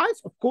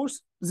device. Of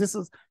course, this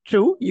is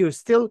true. You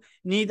still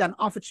need an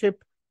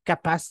off-chip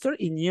capacitor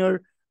in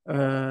your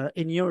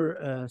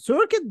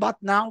circuit, but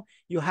now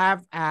you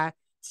have a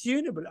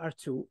tunable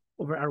R2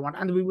 over R1,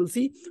 and we will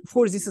see. Of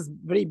course, this is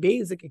very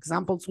basic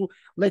example. So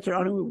later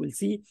on, we will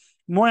see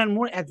more and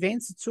more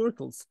advanced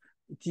circles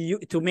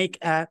to make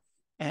an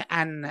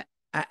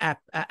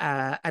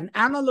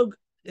analog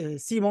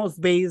CMOS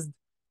based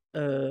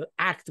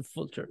active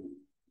filter.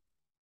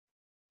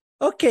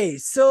 Okay,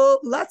 so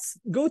let's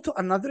go to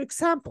another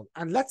example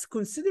and let's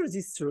consider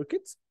this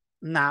circuit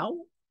now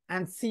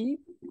and see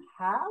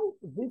how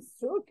this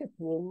circuit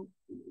will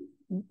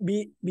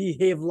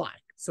behave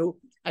like. So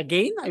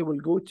again, I will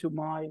go to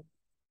my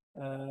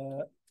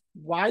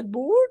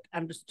whiteboard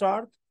and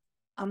start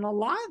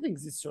analyzing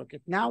this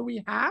circuit. Now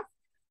we have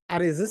a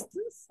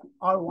resistance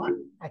R1,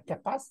 a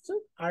capacitor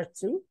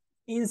R2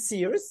 in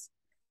series,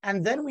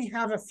 and then we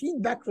have a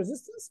feedback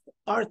resistance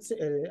R2,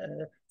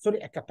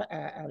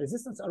 a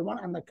resistance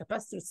R1 and a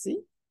capacitor C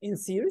in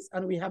series,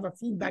 and we have a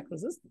feedback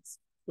resistance,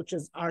 which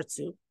is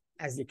R2,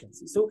 as you can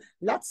see. So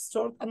let's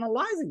start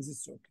analyzing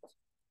this circuit.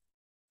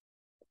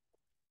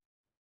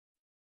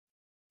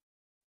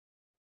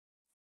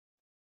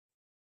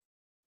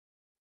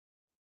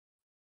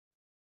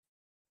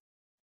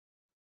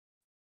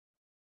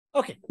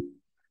 Okay,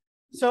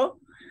 so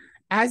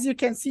as you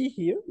can see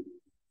here,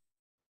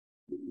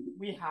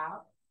 we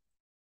have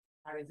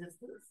a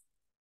resistance,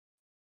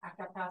 a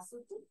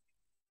capacitor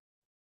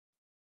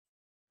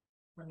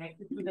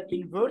connected to the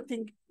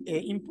inverting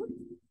input.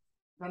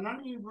 The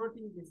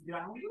non-inverting is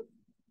grounded.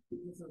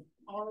 This is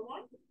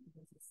R1,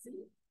 this is C,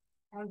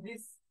 and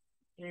this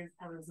is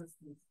a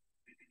resistance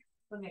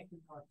connected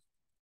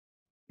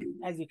R2,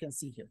 as you can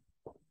see here.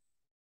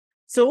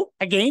 So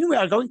again, we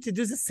are going to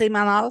do the same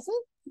analysis.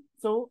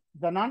 So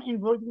the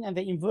non-inverting and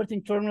the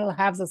inverting terminal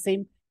have the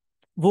same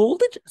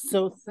voltage.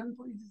 So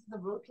simply this is the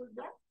virtual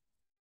graph.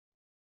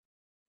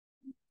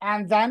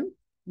 And then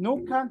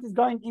no current is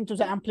going into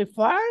the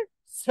amplifier.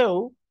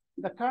 So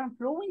the current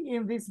flowing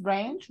in this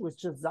branch,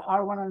 which is the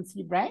R1 and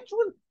C branch,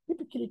 will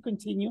typically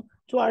continue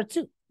to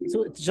R2.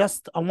 So it's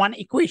just a one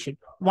equation,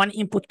 one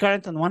input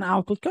current and one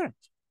output current.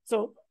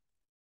 So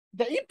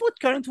the input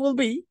current will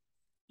be,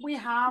 we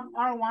have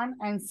R1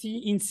 and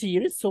C in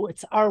series. So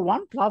it's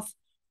R1 plus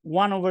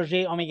 1 over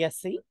J omega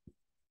C.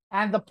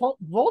 And the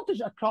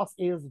voltage across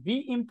is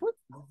V input,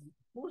 of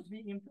course V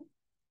input.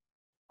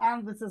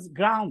 And this is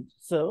ground.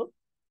 So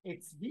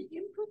it's V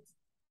input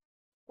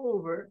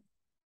over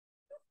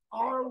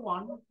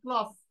R1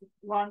 plus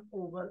 1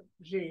 over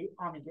J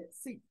omega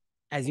C.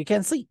 As you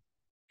can see,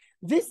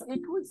 this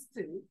equals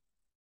to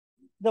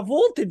the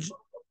voltage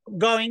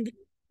going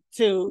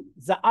to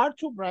the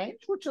R2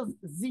 branch, which is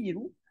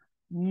 0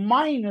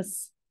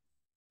 minus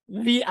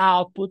V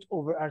output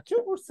over R2,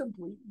 or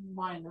simply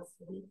minus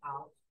V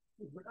out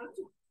over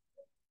R2.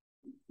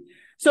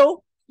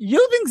 So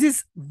using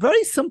this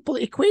very simple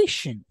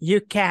equation,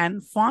 you can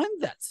find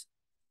that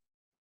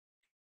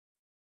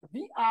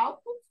V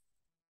output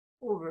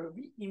over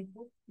V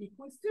input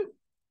equals 2.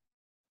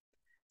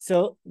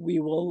 So we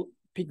will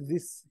pick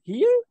this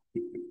here.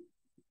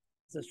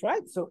 That's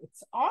right. So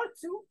it's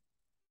R2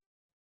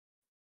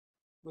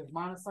 with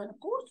minus sign, of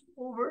course,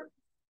 over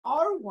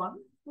R1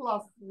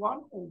 plus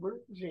 1 over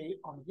J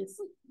omega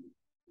C.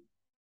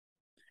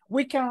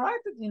 We can write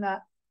it in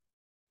a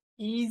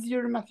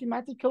easier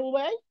mathematical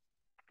way.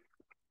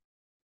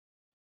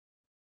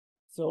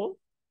 So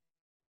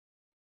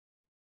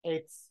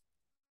it's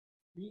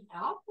V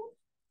output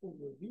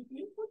over V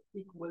input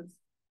equals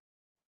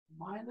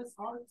minus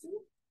R2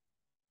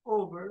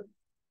 over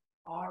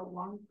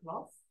R1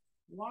 plus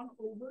 1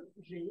 over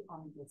J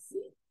omega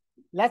C.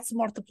 Let's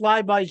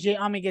multiply by J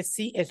omega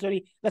C.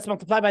 Let's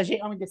multiply by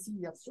J omega C.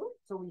 That's true.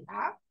 So we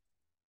have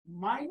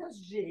minus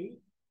J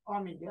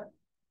omega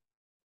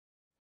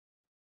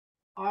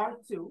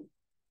R2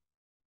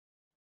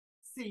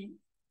 C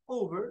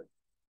over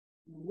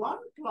 1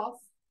 plus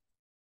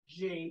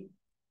J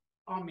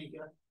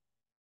omega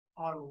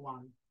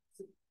R1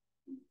 C.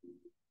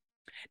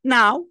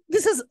 Now,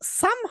 this is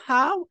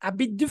somehow a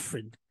bit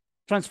different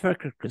transfer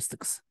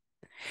characteristics.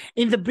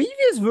 In the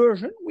previous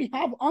version, we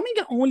have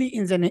omega only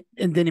in the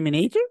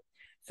denominator.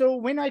 So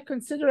when I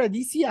consider a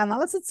DC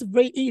analysis, it's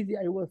very easy.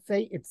 I will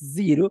say it's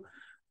 0.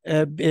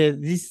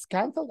 This is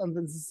cancelled and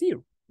then it's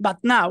 0. But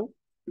now,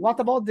 what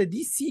about the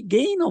DC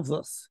gain of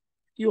this?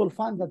 You will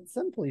find that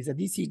simply the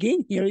DC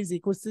gain here is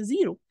equals to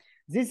 0.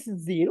 This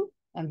is 0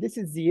 and this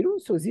is 0.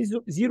 So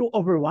 0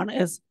 over 1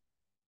 is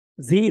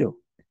 0.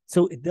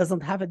 So it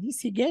doesn't have a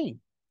DC gain.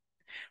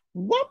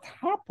 What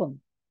happened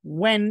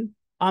when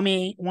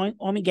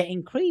omega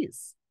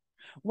increase?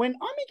 When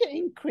omega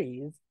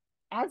increase,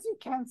 as you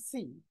can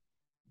see,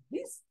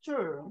 this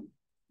term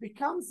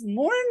becomes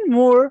more and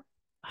more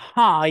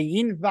high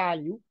in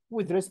value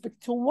with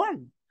respect to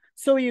 1.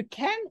 So you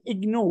can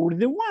ignore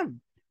the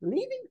 1,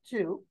 leading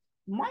to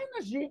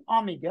minus J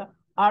omega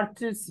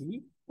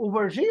R2C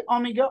over J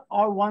omega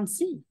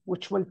R1C,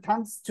 which will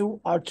tend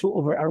to R2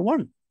 over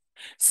R1.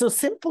 So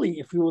simply,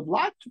 if you would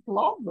like to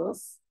plot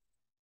this,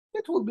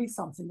 it will be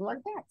something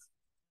like that.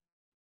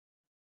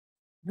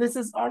 This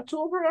is R2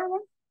 over R1,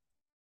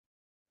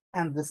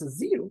 and this is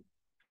 0.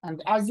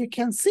 And as you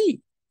can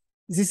see,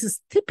 this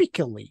is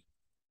typically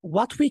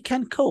what we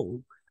can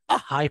call a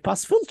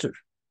high-pass filter,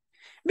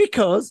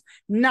 because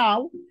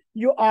now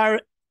you are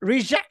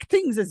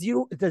rejecting the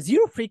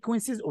zero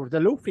frequencies or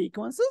the low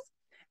frequencies,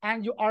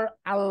 and you are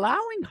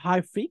allowing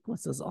high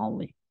frequencies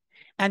only.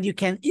 And you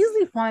can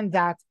easily find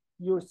that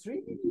your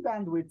 3 dB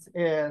bandwidth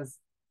is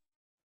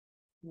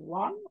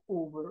 1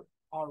 over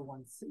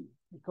R1C,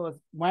 because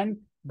when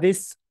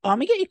this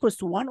omega equals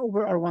to 1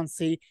 over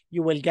R1C,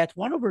 you will get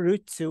 1 over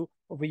root 2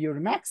 over your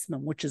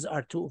maximum, which is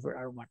R2 over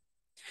R1.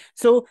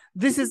 So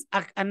this is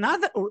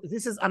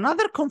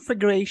another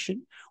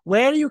configuration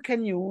where you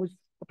can use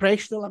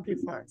operational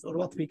amplifiers, or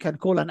what we can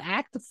call an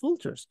active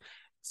filters,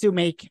 to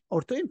make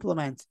or to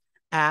implement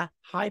a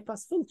high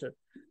pass filter.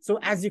 So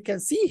as you can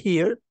see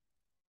here,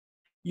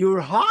 your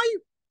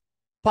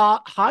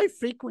high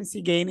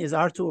frequency gain is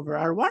R2 over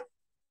R1,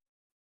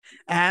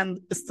 and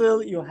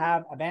still you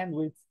have a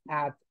bandwidth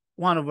at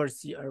 1 over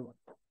CR1.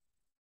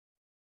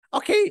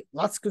 Okay,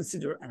 let's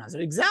consider another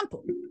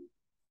example.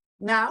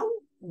 Now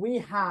we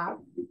have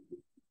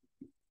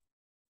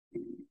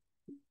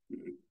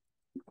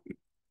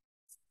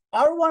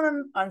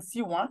R1 and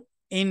C1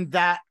 in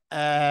the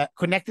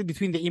connected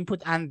between the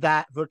input and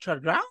the virtual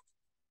ground,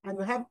 and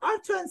we have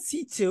R2 and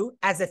C2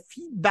 as a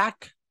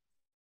feedback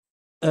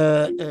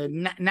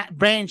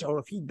branch or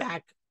a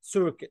feedback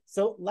circuit.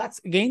 So let's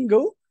again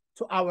go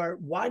to our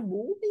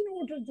whiteboard in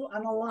order to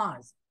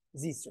analyze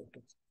these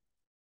circuits.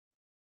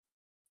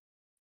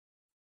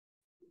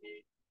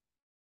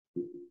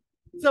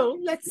 So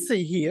let's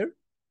see here.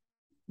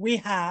 We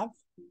have,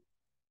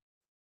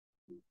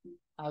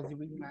 as we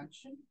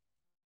mentioned,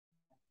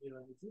 here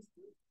are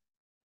resistors.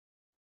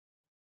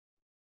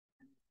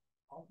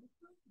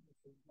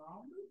 This is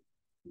grounded.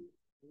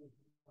 We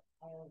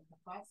have a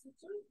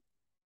capacitor.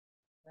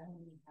 Then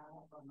we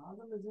have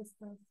another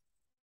resistance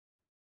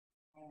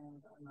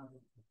and another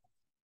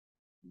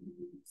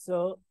capacitor.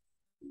 So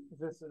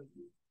this is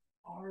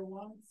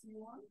R1,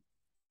 C1.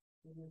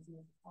 This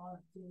is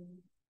R2,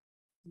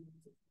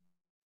 C2.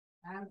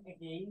 And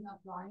again,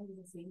 applying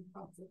the same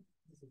concept.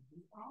 This is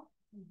VR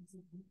and this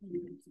is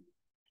VP.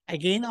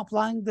 Again,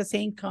 applying the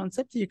same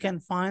concept, you can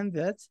find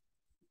that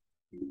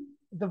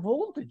the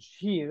voltage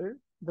here,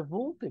 the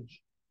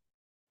voltage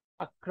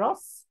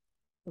across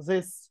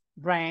this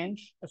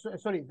branch,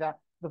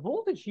 the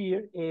voltage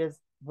here is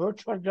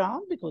virtual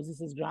ground because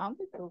this is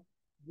grounded. So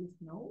this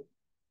node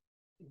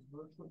is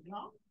virtual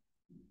ground.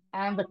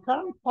 And the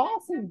current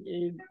passing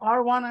in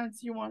R1 and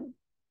C1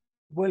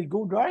 will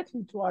go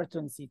directly to R2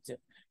 and C2.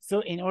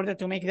 So in order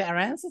to make the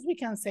analysis, we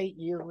can say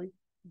easily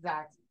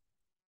that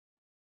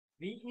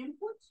V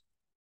input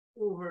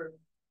over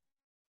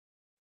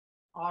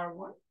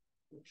R1,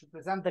 which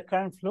represent the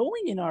current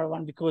flowing in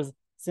R1 because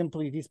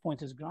simply this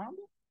point is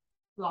grounded,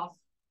 plus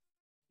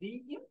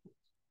V input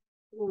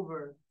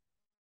over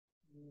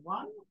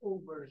 1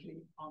 over J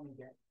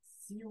omega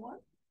C1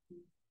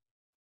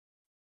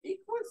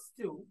 equals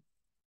to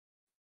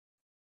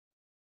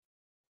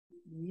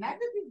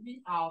negative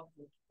V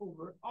output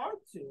over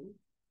R2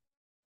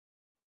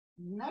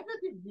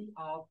 negative V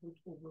output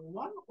over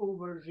 1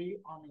 over J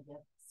omega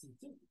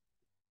C2,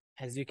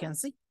 as you can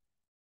see.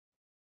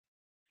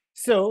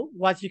 So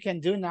what you can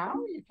do now,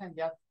 you can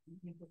get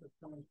the input of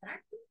common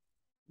factor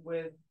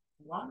with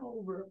 1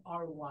 over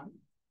R1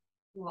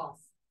 plus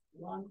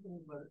 1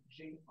 over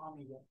J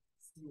omega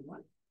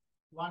C1,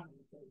 1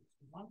 over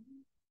 1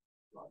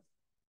 plus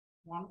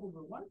 1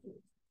 over 1 to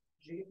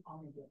J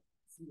omega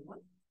C1.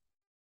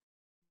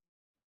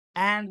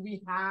 And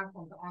we have,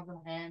 on the other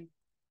hand,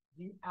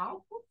 the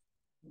output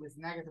with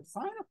negative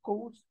sign, of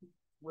course,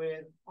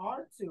 with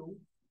R2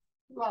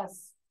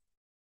 plus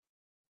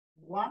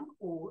 1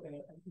 over,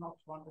 not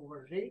 1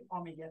 over J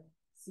omega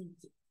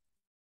C2.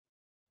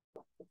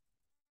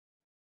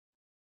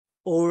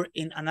 Or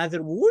in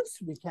another words,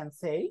 we can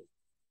say,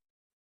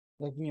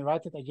 let me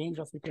write it again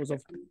just because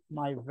of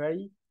my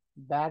very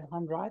bad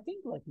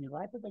handwriting. Let me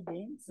write it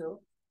again.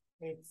 So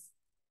it's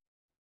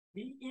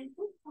the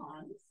input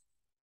times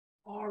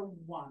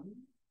R1,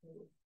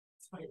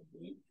 sorry,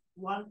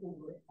 1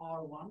 over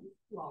R1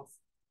 plus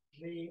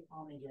J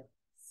omega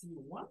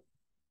C1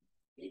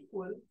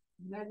 equal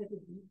negative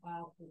V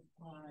output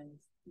times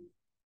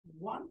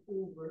 1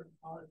 over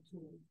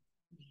R2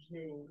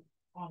 J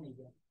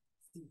omega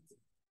C2.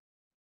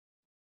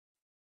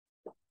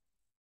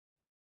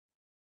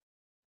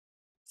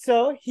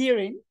 So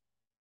herein,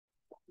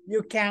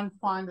 you can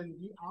find the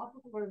V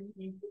output over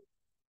V input.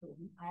 So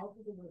V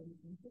output over V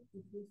input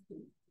equals 2.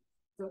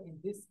 So in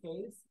this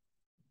case,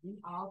 the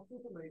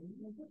output of the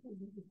input will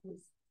be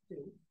equals to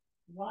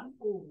 1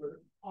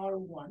 over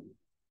R1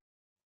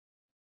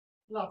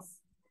 plus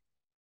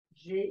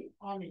J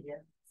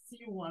omega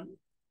C1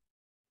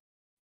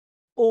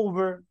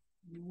 over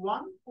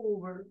 1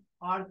 over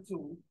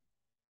R2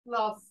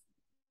 plus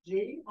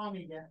J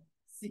omega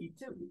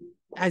C2.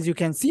 As you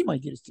can see, my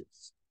dear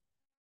students.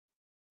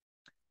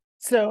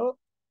 So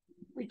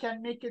we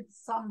can make it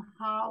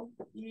somehow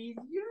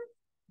easier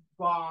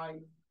by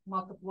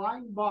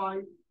multiplying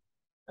by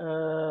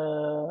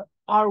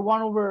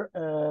R1 over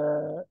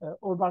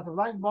or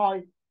multiplying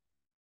by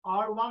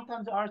R1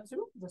 times R2,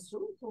 that's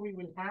true. So we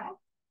will have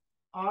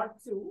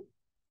R2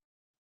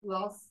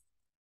 plus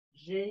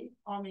J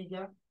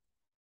omega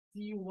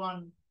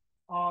C1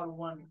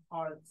 R1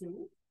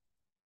 R2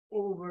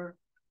 over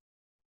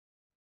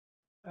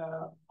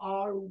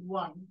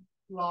R1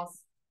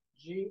 plus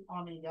J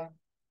omega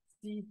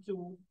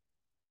C2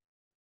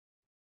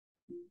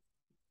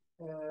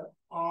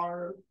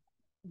 R1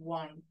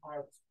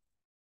 R2.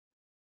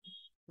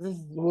 This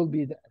will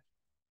be there.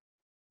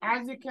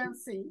 As you can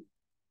see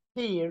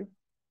here,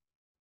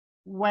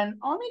 when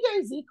omega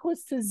is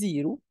equals to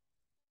 0,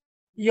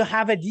 you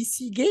have a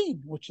DC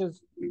gain, which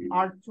is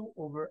R2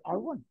 over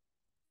R1.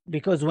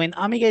 Because when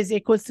omega is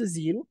equals to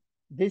 0,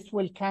 this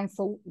will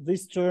cancel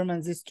this term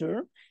and this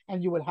term,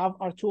 and you will have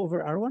R2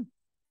 over R1.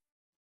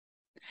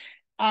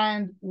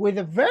 And with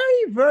a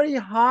very, very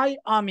high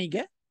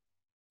omega,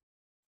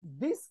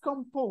 this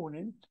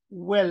component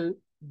will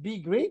be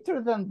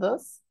greater than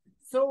this.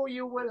 So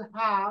you will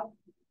have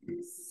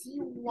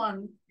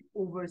C1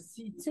 over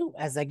C2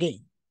 as a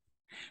gain.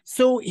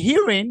 So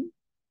herein,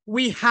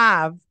 we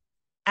have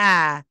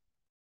a,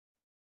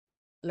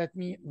 let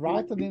me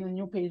write it in a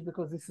new page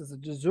because this is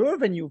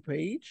deserve a new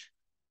page.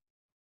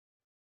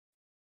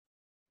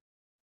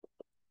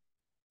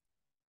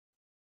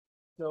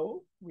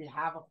 So we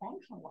have a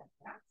function like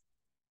that.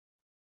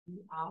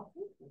 The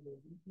output over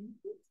the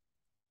input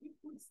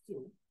equals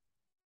to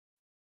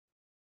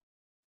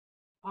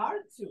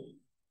R2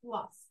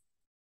 plus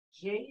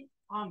J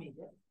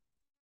omega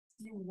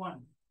C1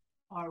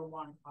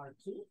 R1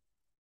 R2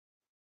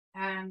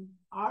 and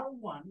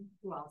R1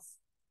 plus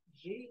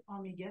J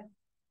omega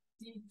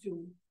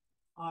C2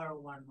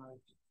 R1 R2.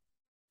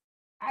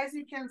 As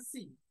you can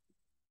see,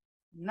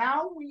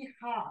 now we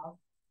have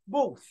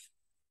both.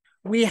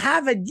 We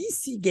have a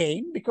DC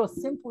gain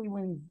because simply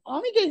when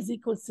omega is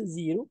equal to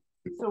 0,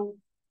 so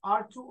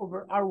R2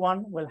 over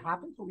R1 will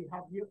happen. So we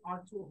have here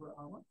R2 over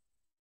R1.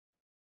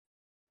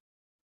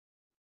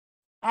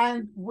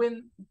 And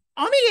when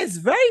omega is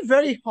very,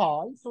 very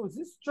high, so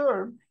this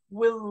term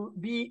will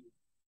be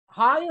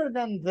higher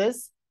than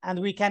this, and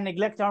we can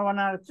neglect R1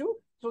 and R2.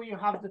 So you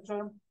have the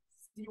term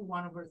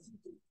C1 over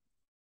C2.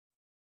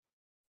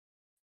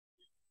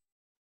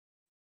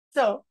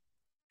 So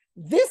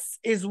this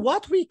is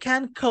what we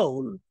can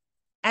call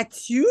a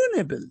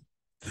tunable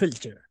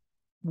filter.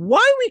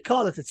 Why we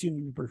call it a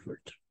tunable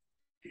filter?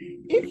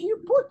 If you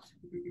put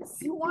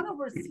C1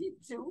 over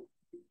C2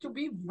 to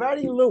be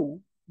very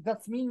low,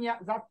 that means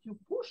that you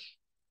push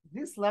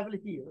this level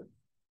here,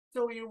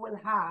 so you will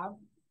have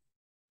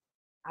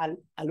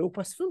a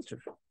low-pass filter.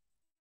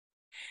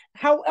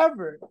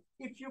 However,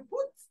 if you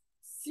put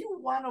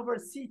C1 over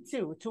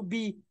C2 to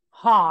be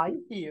high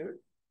here,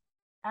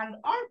 and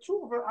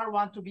R2 over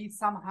R1 to be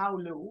somehow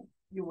low,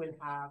 you will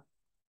have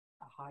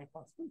a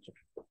high-pass filter.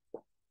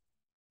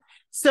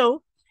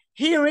 So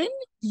herein,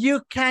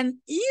 you can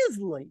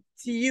easily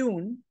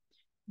tune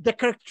the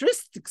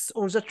characteristics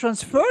or the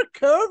transfer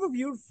curve of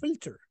your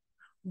filter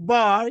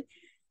by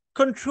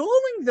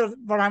controlling the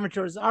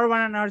parameters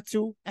R1 and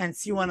R2 and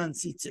C1 and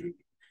C2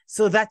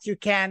 so that you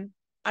can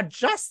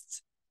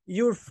adjust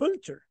your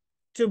filter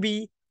to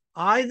be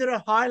either a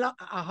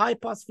high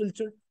pass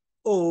filter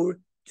or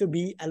to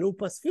be a low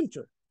pass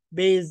filter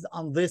based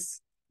on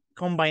this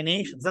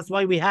combination. That's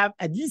why we have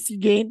a DC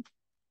gain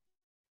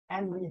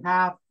and we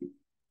have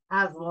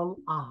as well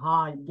a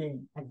high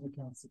gain, as you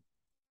can see.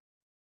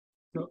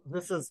 So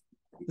this is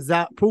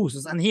the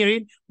process. And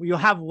here you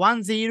have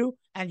 1, 0,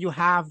 and you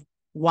have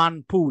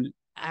one pool.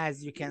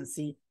 As you can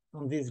see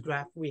on this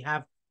graph, we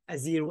have a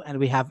 0 and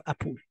we have a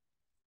pool.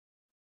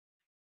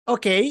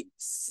 Okay,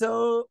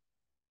 so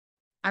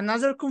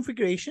another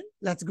configuration.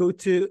 Let's go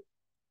to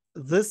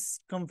this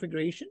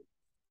configuration,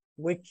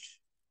 which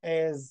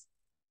is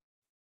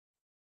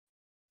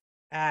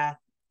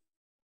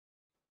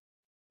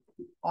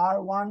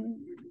R1,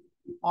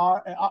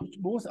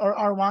 both are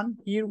R1.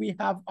 Here we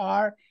have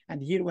R,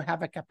 and here we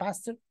have a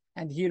capacitor,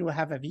 and here we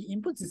have a V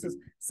input. This is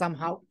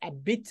somehow a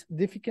bit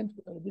difficult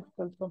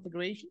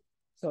configuration.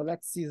 So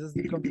let's see this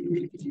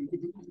configuration.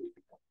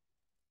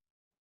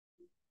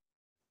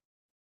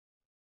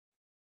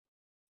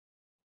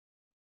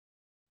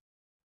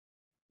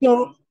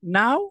 So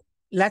now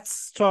let's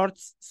start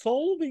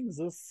solving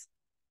this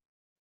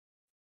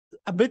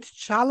a bit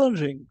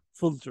challenging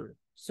filter.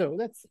 So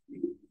let's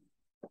see.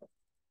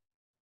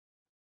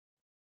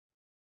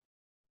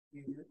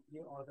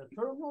 Here are the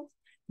terminals.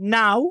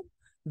 Now,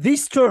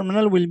 this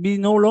terminal will be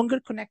no longer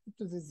connected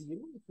to the 0.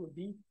 It will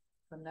be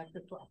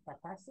connected to a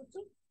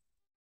capacitor,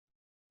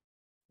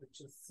 which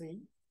is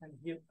C, and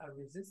here a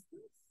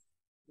resistance,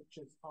 which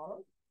is R.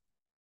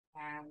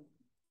 And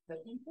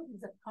the input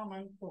is a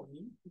common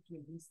point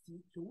between these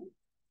two.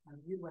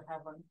 And here we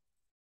have an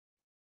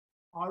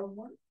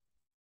R1,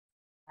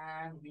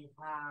 and we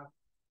have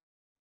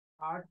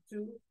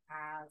R2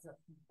 as a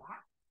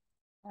feedback,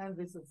 and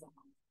this is the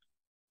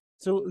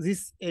So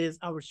this is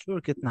our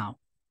circuit now.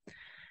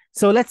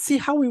 So let's see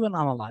how we will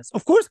analyze.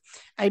 Of course,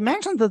 I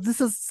mentioned that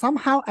this is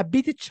somehow a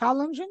bit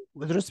challenging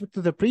with respect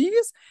to the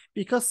previous,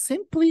 because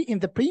simply in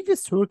the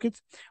previous circuit,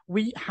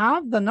 we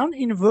have the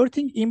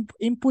non-inverting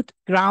input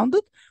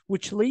grounded,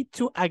 which lead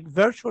to a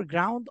virtual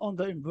ground on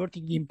the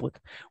inverting input,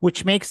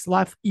 which makes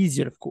life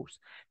easier, of course.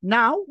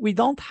 Now we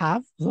don't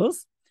have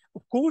this.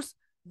 Of course,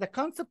 the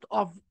concept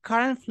of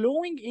current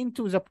flowing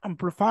into the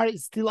amplifier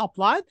is still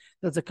applied,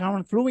 that the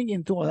current flowing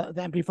into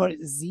the amplifier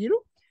is 0.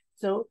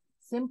 So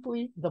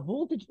simply the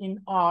voltage in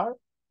R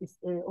is,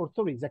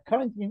 the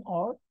current in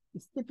R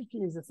is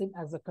typically the same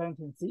as the current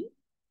in C.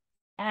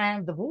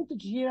 And the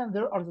voltage here and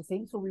there are the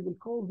same. So we will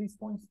call these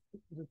points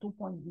the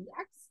 2-point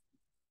Vx.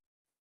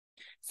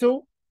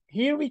 So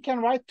here we can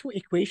write two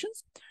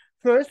equations.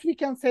 First, we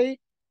can say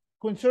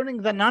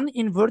concerning the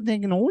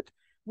non-inverting node,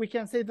 we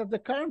can say that the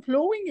current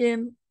flowing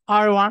in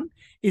R1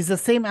 is the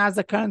same as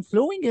the current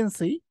flowing in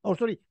C,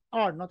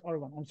 R, not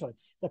R1, I'm sorry.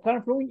 The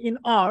current flowing in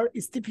R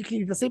is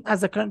typically the same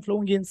as the current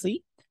flowing in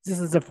C. This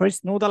is the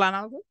first nodal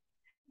analysis.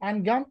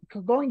 And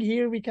going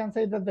here, we can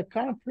say that the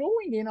current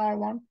flowing in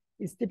R1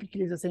 is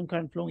typically the same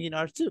current flowing in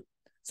R2.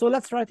 So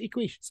let's write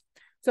equations.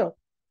 So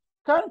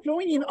current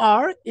flowing in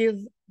R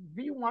is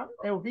V1,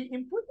 V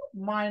input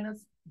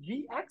minus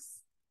Gx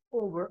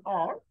over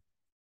R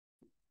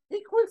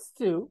equals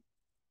to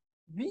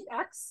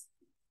Vx,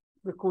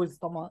 because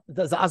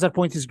the other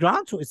point is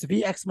ground, so it's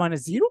Vx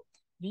minus 0,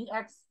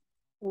 Vx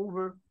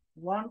over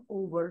 1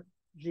 over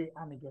J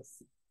omega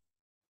C.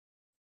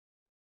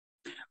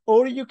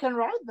 Or you can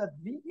write that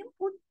V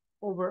input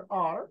over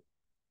R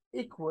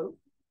equal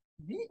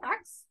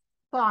Vx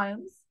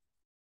times,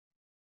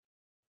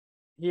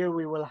 here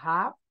we will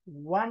have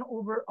 1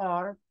 over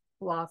R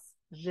plus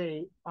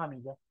J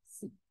omega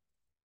C.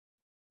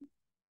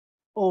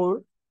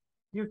 Or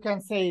you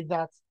can say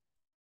that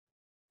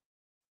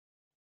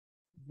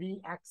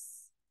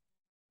Vx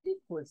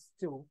equals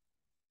to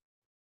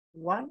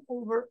 1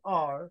 over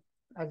R,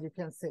 as you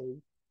can say,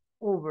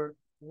 over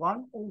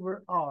 1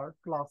 over R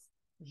plus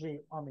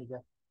J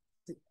omega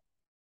C.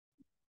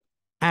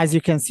 As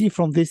you can see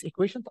from this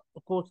equation,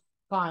 of course,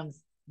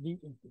 times V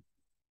input.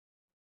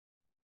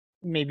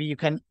 Maybe you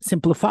can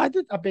simplify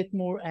it a bit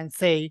more and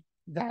say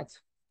that,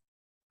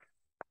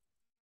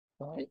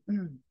 right?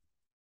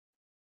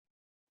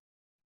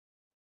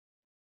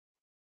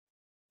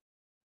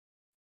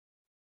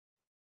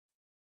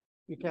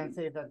 You can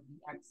say that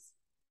Vx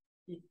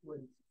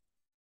equals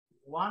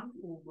 1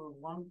 over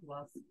 1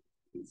 plus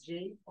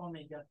J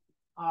omega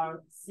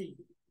RC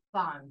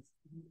times.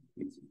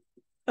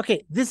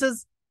 Okay, this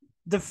is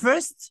the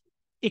first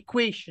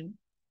equation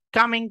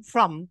coming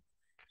from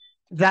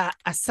the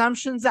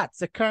assumption that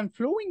the current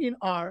flowing in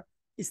R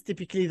is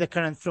typically the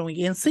current flowing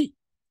in C.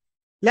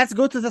 Let's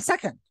go to the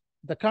second.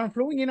 The current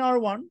flowing in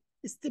R1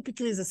 is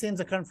typically the same as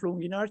the current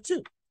flowing in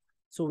R2.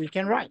 So we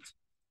can write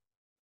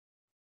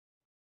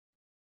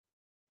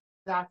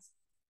that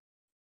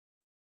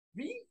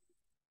V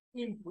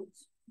input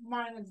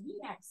minus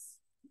Vx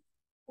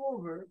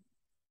over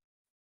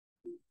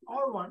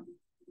R1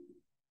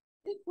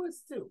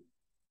 equals to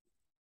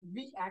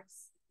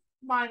Vx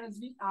minus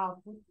V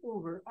output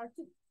over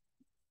R2.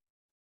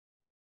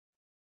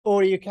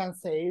 Or you can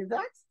say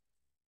that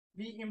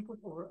V input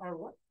over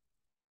R1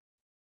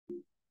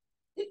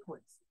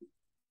 equals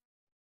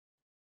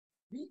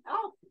V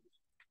output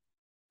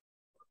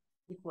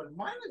equal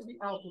minus V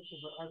output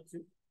over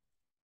R2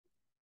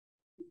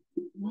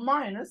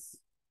 minus,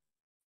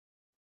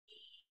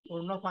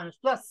 or not minus,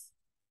 plus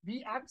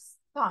Vx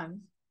times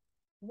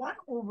 1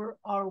 over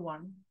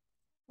R1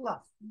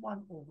 plus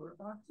 1 over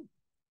R2.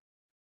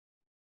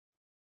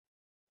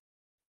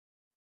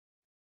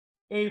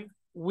 If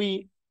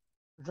we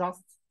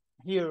just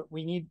here,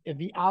 we need a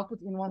V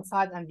output in one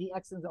side and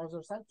Vx in the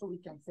other side, so we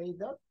can say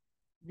that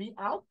V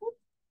output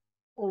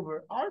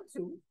over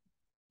R2,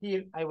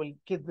 here I will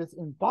keep this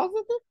in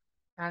positive,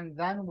 and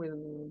then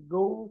we'll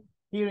go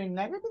here in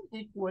negative,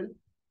 equal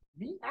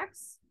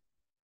Vx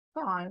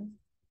times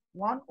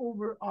 1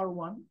 over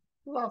R1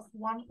 plus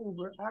 1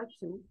 over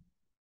R2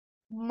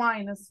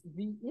 minus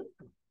V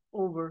input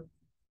over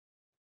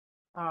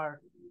R1.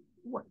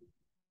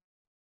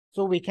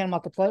 So we can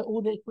multiply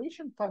all the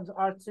equation times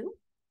R2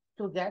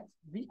 to get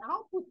V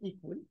output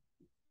equal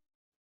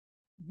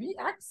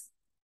Vx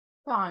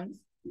times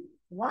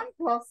 1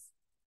 plus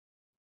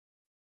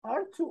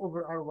R2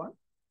 over R1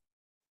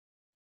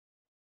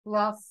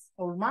 plus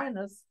or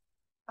minus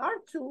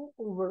R2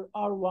 over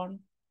R1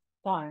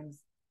 times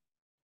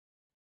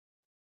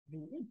V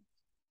input.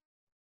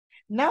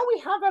 Now we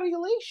have a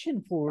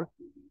relation for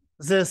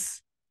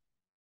this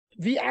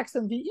Vx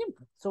and V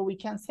input. So we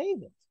can say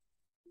that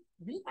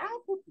V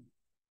output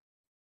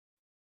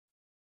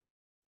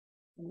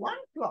 1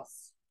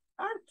 plus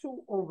R2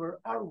 over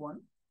R1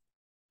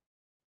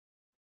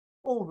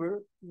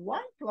 over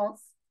 1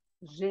 plus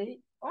J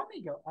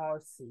omega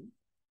RC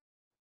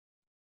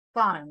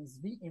times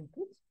V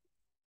input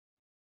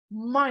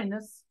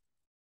minus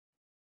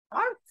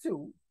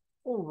R2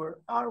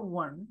 over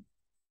R1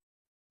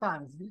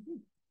 times V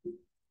input.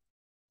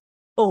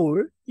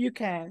 Or you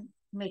can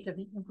make a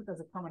V input as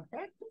a common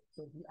factor.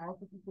 So V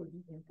output equal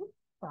V input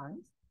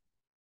times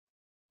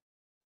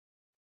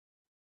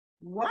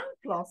 1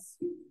 plus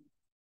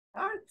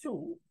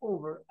R2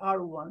 over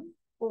R1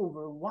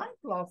 over 1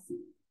 plus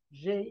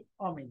J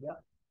omega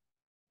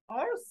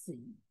RC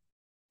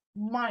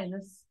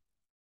minus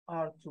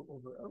R2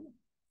 over R1.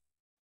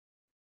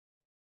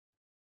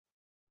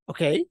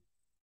 Okay.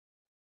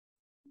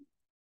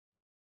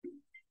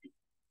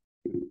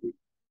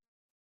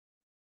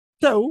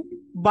 So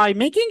by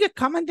making a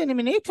common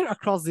denominator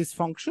across this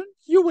function,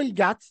 you will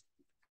get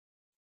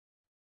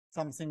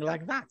something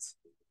like that.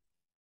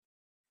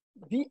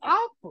 V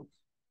output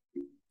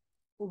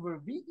over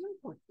V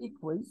input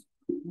equals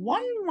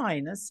 1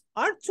 minus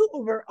R2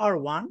 over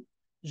R1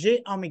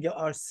 J omega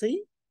RC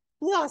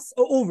plus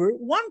over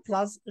 1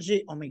 plus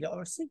J omega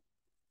RC.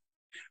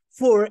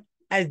 For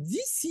a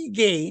DC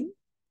gain,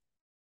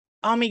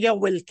 omega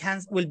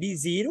will be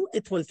 0.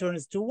 It will turn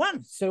to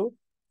 1. So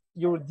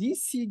your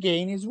DC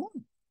gain is 1.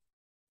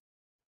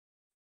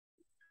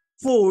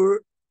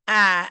 For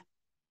a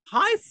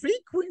high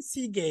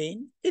frequency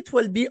gain, it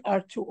will be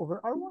R2 over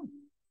R1.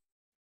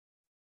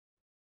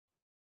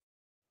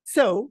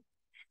 So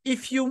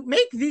if you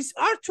make this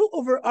R2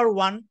 over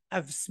R1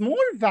 a small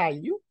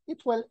value,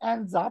 it will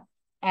end up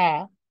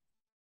a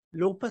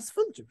low pass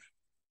filter.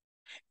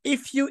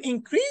 If you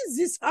increase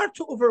this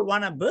R2 over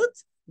 1 a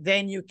bit,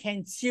 then you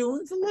can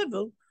tune the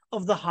level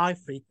of the high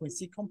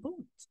frequency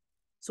component.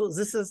 So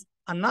this is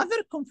another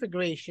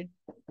configuration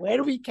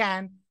where we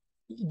can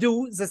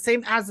do the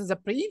same as the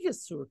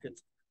previous circuit,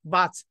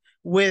 but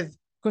with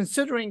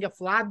considering a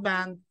flat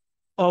band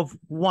of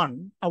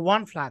one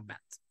flat band.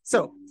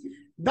 So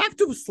back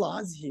to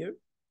slides here.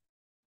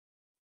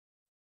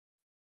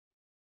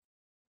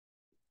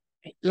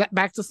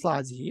 Back to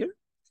slides here.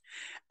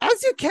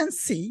 As you can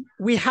see,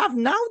 we have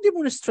now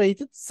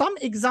demonstrated some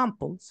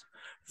examples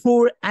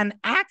for an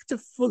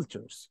active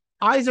filters,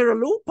 either a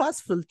low pass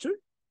filter,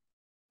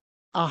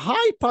 a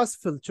high pass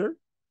filter,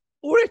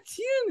 or a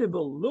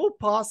tunable low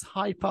pass,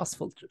 high pass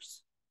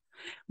filters.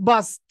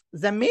 But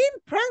the main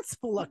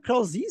principle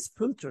across these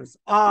filters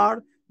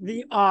are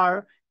they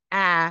are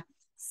a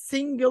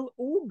single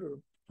order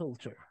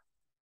filter.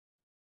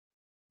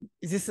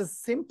 This is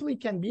simply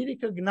can be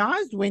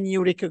recognized when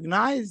you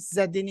recognize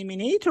the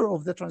denominator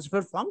of the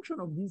transfer function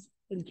of these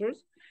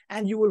filters,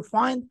 and you will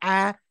find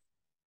a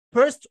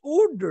first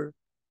order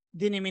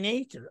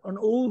denominator on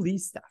all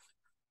these stuff.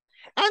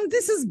 And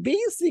this is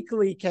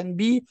basically can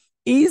be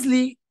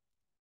easily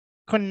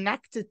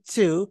connected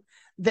to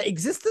the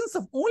existence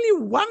of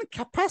only one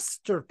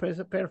capacitor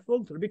per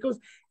filter, because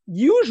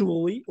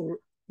usually, or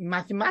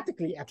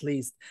mathematically at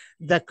least,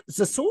 the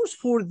source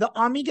for the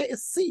omega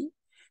is C.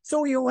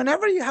 So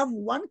whenever you have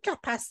one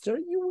capacitor,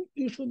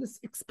 you should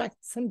expect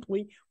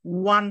simply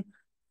one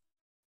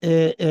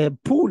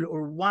pool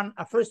or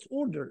a first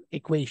order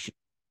equation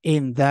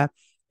in the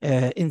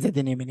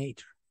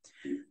denominator.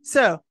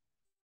 So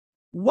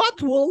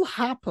what will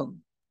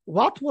happen?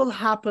 What will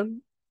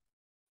happen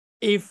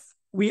if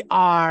we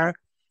are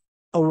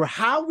or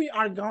how we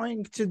are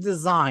going to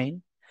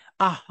design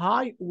a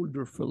high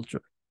order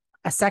filter,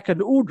 a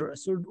second order, a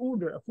third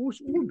order, a fourth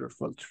order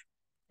filter.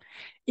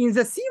 In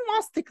the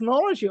CMOS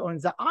technology or in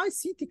the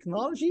IC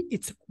technology,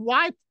 it's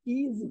quite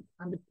easy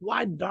and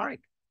quite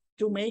direct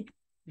to make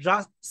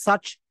just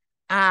such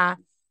a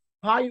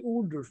high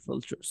order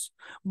filters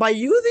by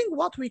using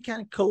what we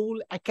can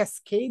call a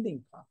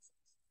cascading concept.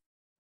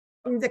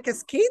 In the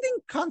cascading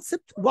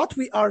concept, what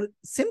we are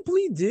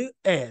simply do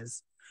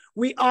is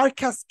we are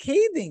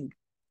cascading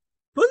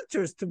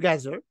filters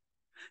together.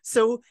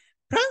 So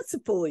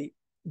principally,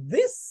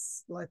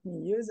 this, let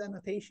me use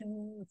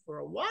annotation for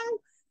a while.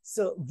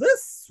 So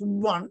this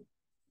one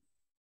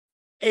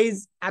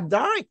is a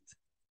direct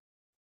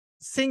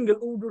single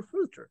order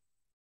filter.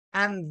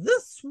 And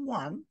this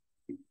one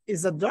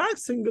is a direct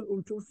single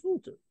order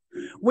filter.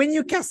 When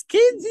you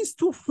cascade these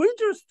two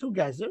filters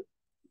together,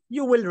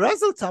 you will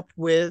result up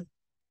with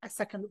a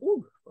second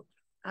order filter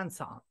and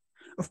so on.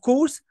 Of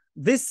course,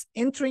 this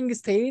entering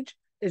stage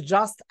is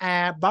just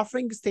a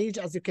buffering stage.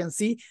 As you can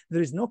see,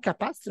 there is no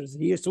capacitors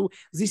here. So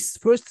this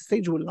first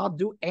stage will not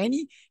do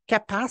any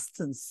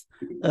capacitance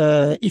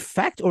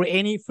effect or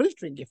any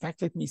filtering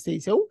effect, let me say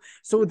so.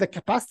 So the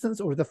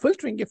capacitance or the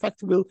filtering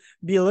effect will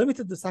be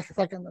limited to the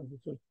second and the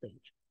third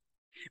stage.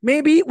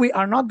 Maybe we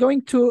are not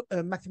going to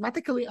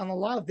mathematically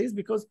analyze this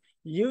because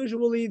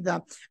usually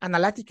the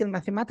analytical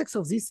mathematics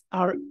of this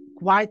are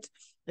quite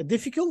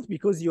difficult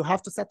because you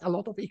have to set a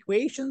lot of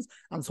equations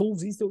and solve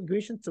these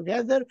equations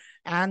together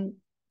and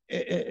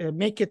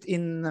make it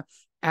in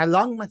a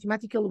long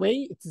mathematical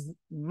way. It is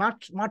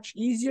much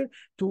easier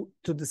to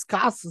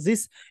discuss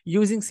this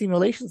using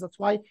simulations. That's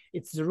why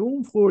it's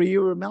room for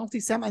your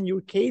multi-SEM and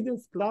your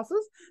cadence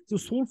classes to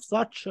solve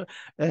such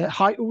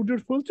high order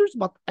filters.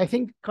 But I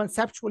think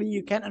conceptually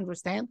you can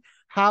understand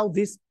how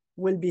this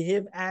will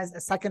behave as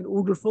a second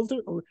order filter,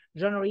 or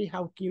generally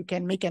how you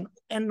can make an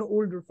n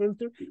order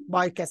filter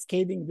by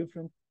cascading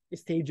different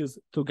stages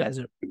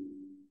together.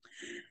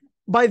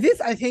 By this,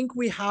 I think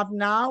we have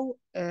now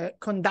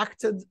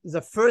conducted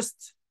the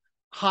first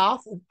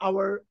half of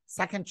our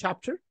second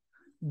chapter,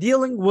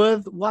 dealing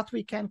with what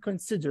we can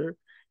consider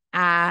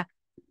an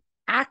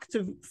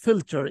active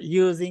filter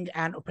using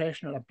an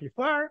operational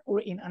amplifier, or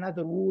in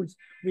other words,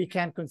 we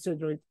can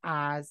consider it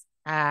as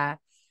a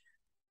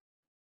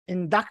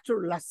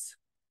inductorless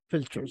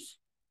filters.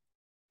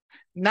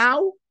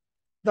 Now,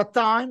 the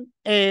time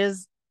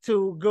is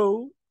to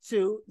go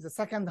to the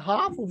second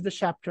half of the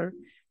chapter,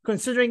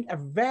 considering a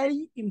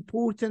very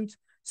important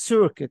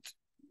circuit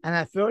and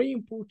a very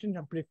important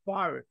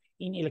amplifier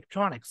in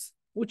electronics,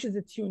 which is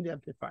a tuned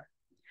amplifier.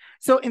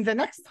 So in the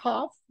next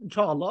half,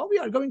 inshallah, we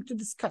are going to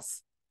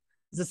discuss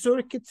the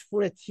circuits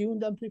for a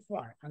tuned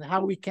amplifier and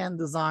how we can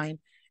design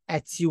a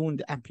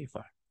tuned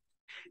amplifier.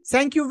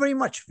 Thank you very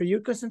much for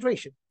your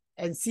concentration,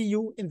 and see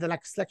you in the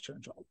next lecture,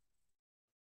 inshallah.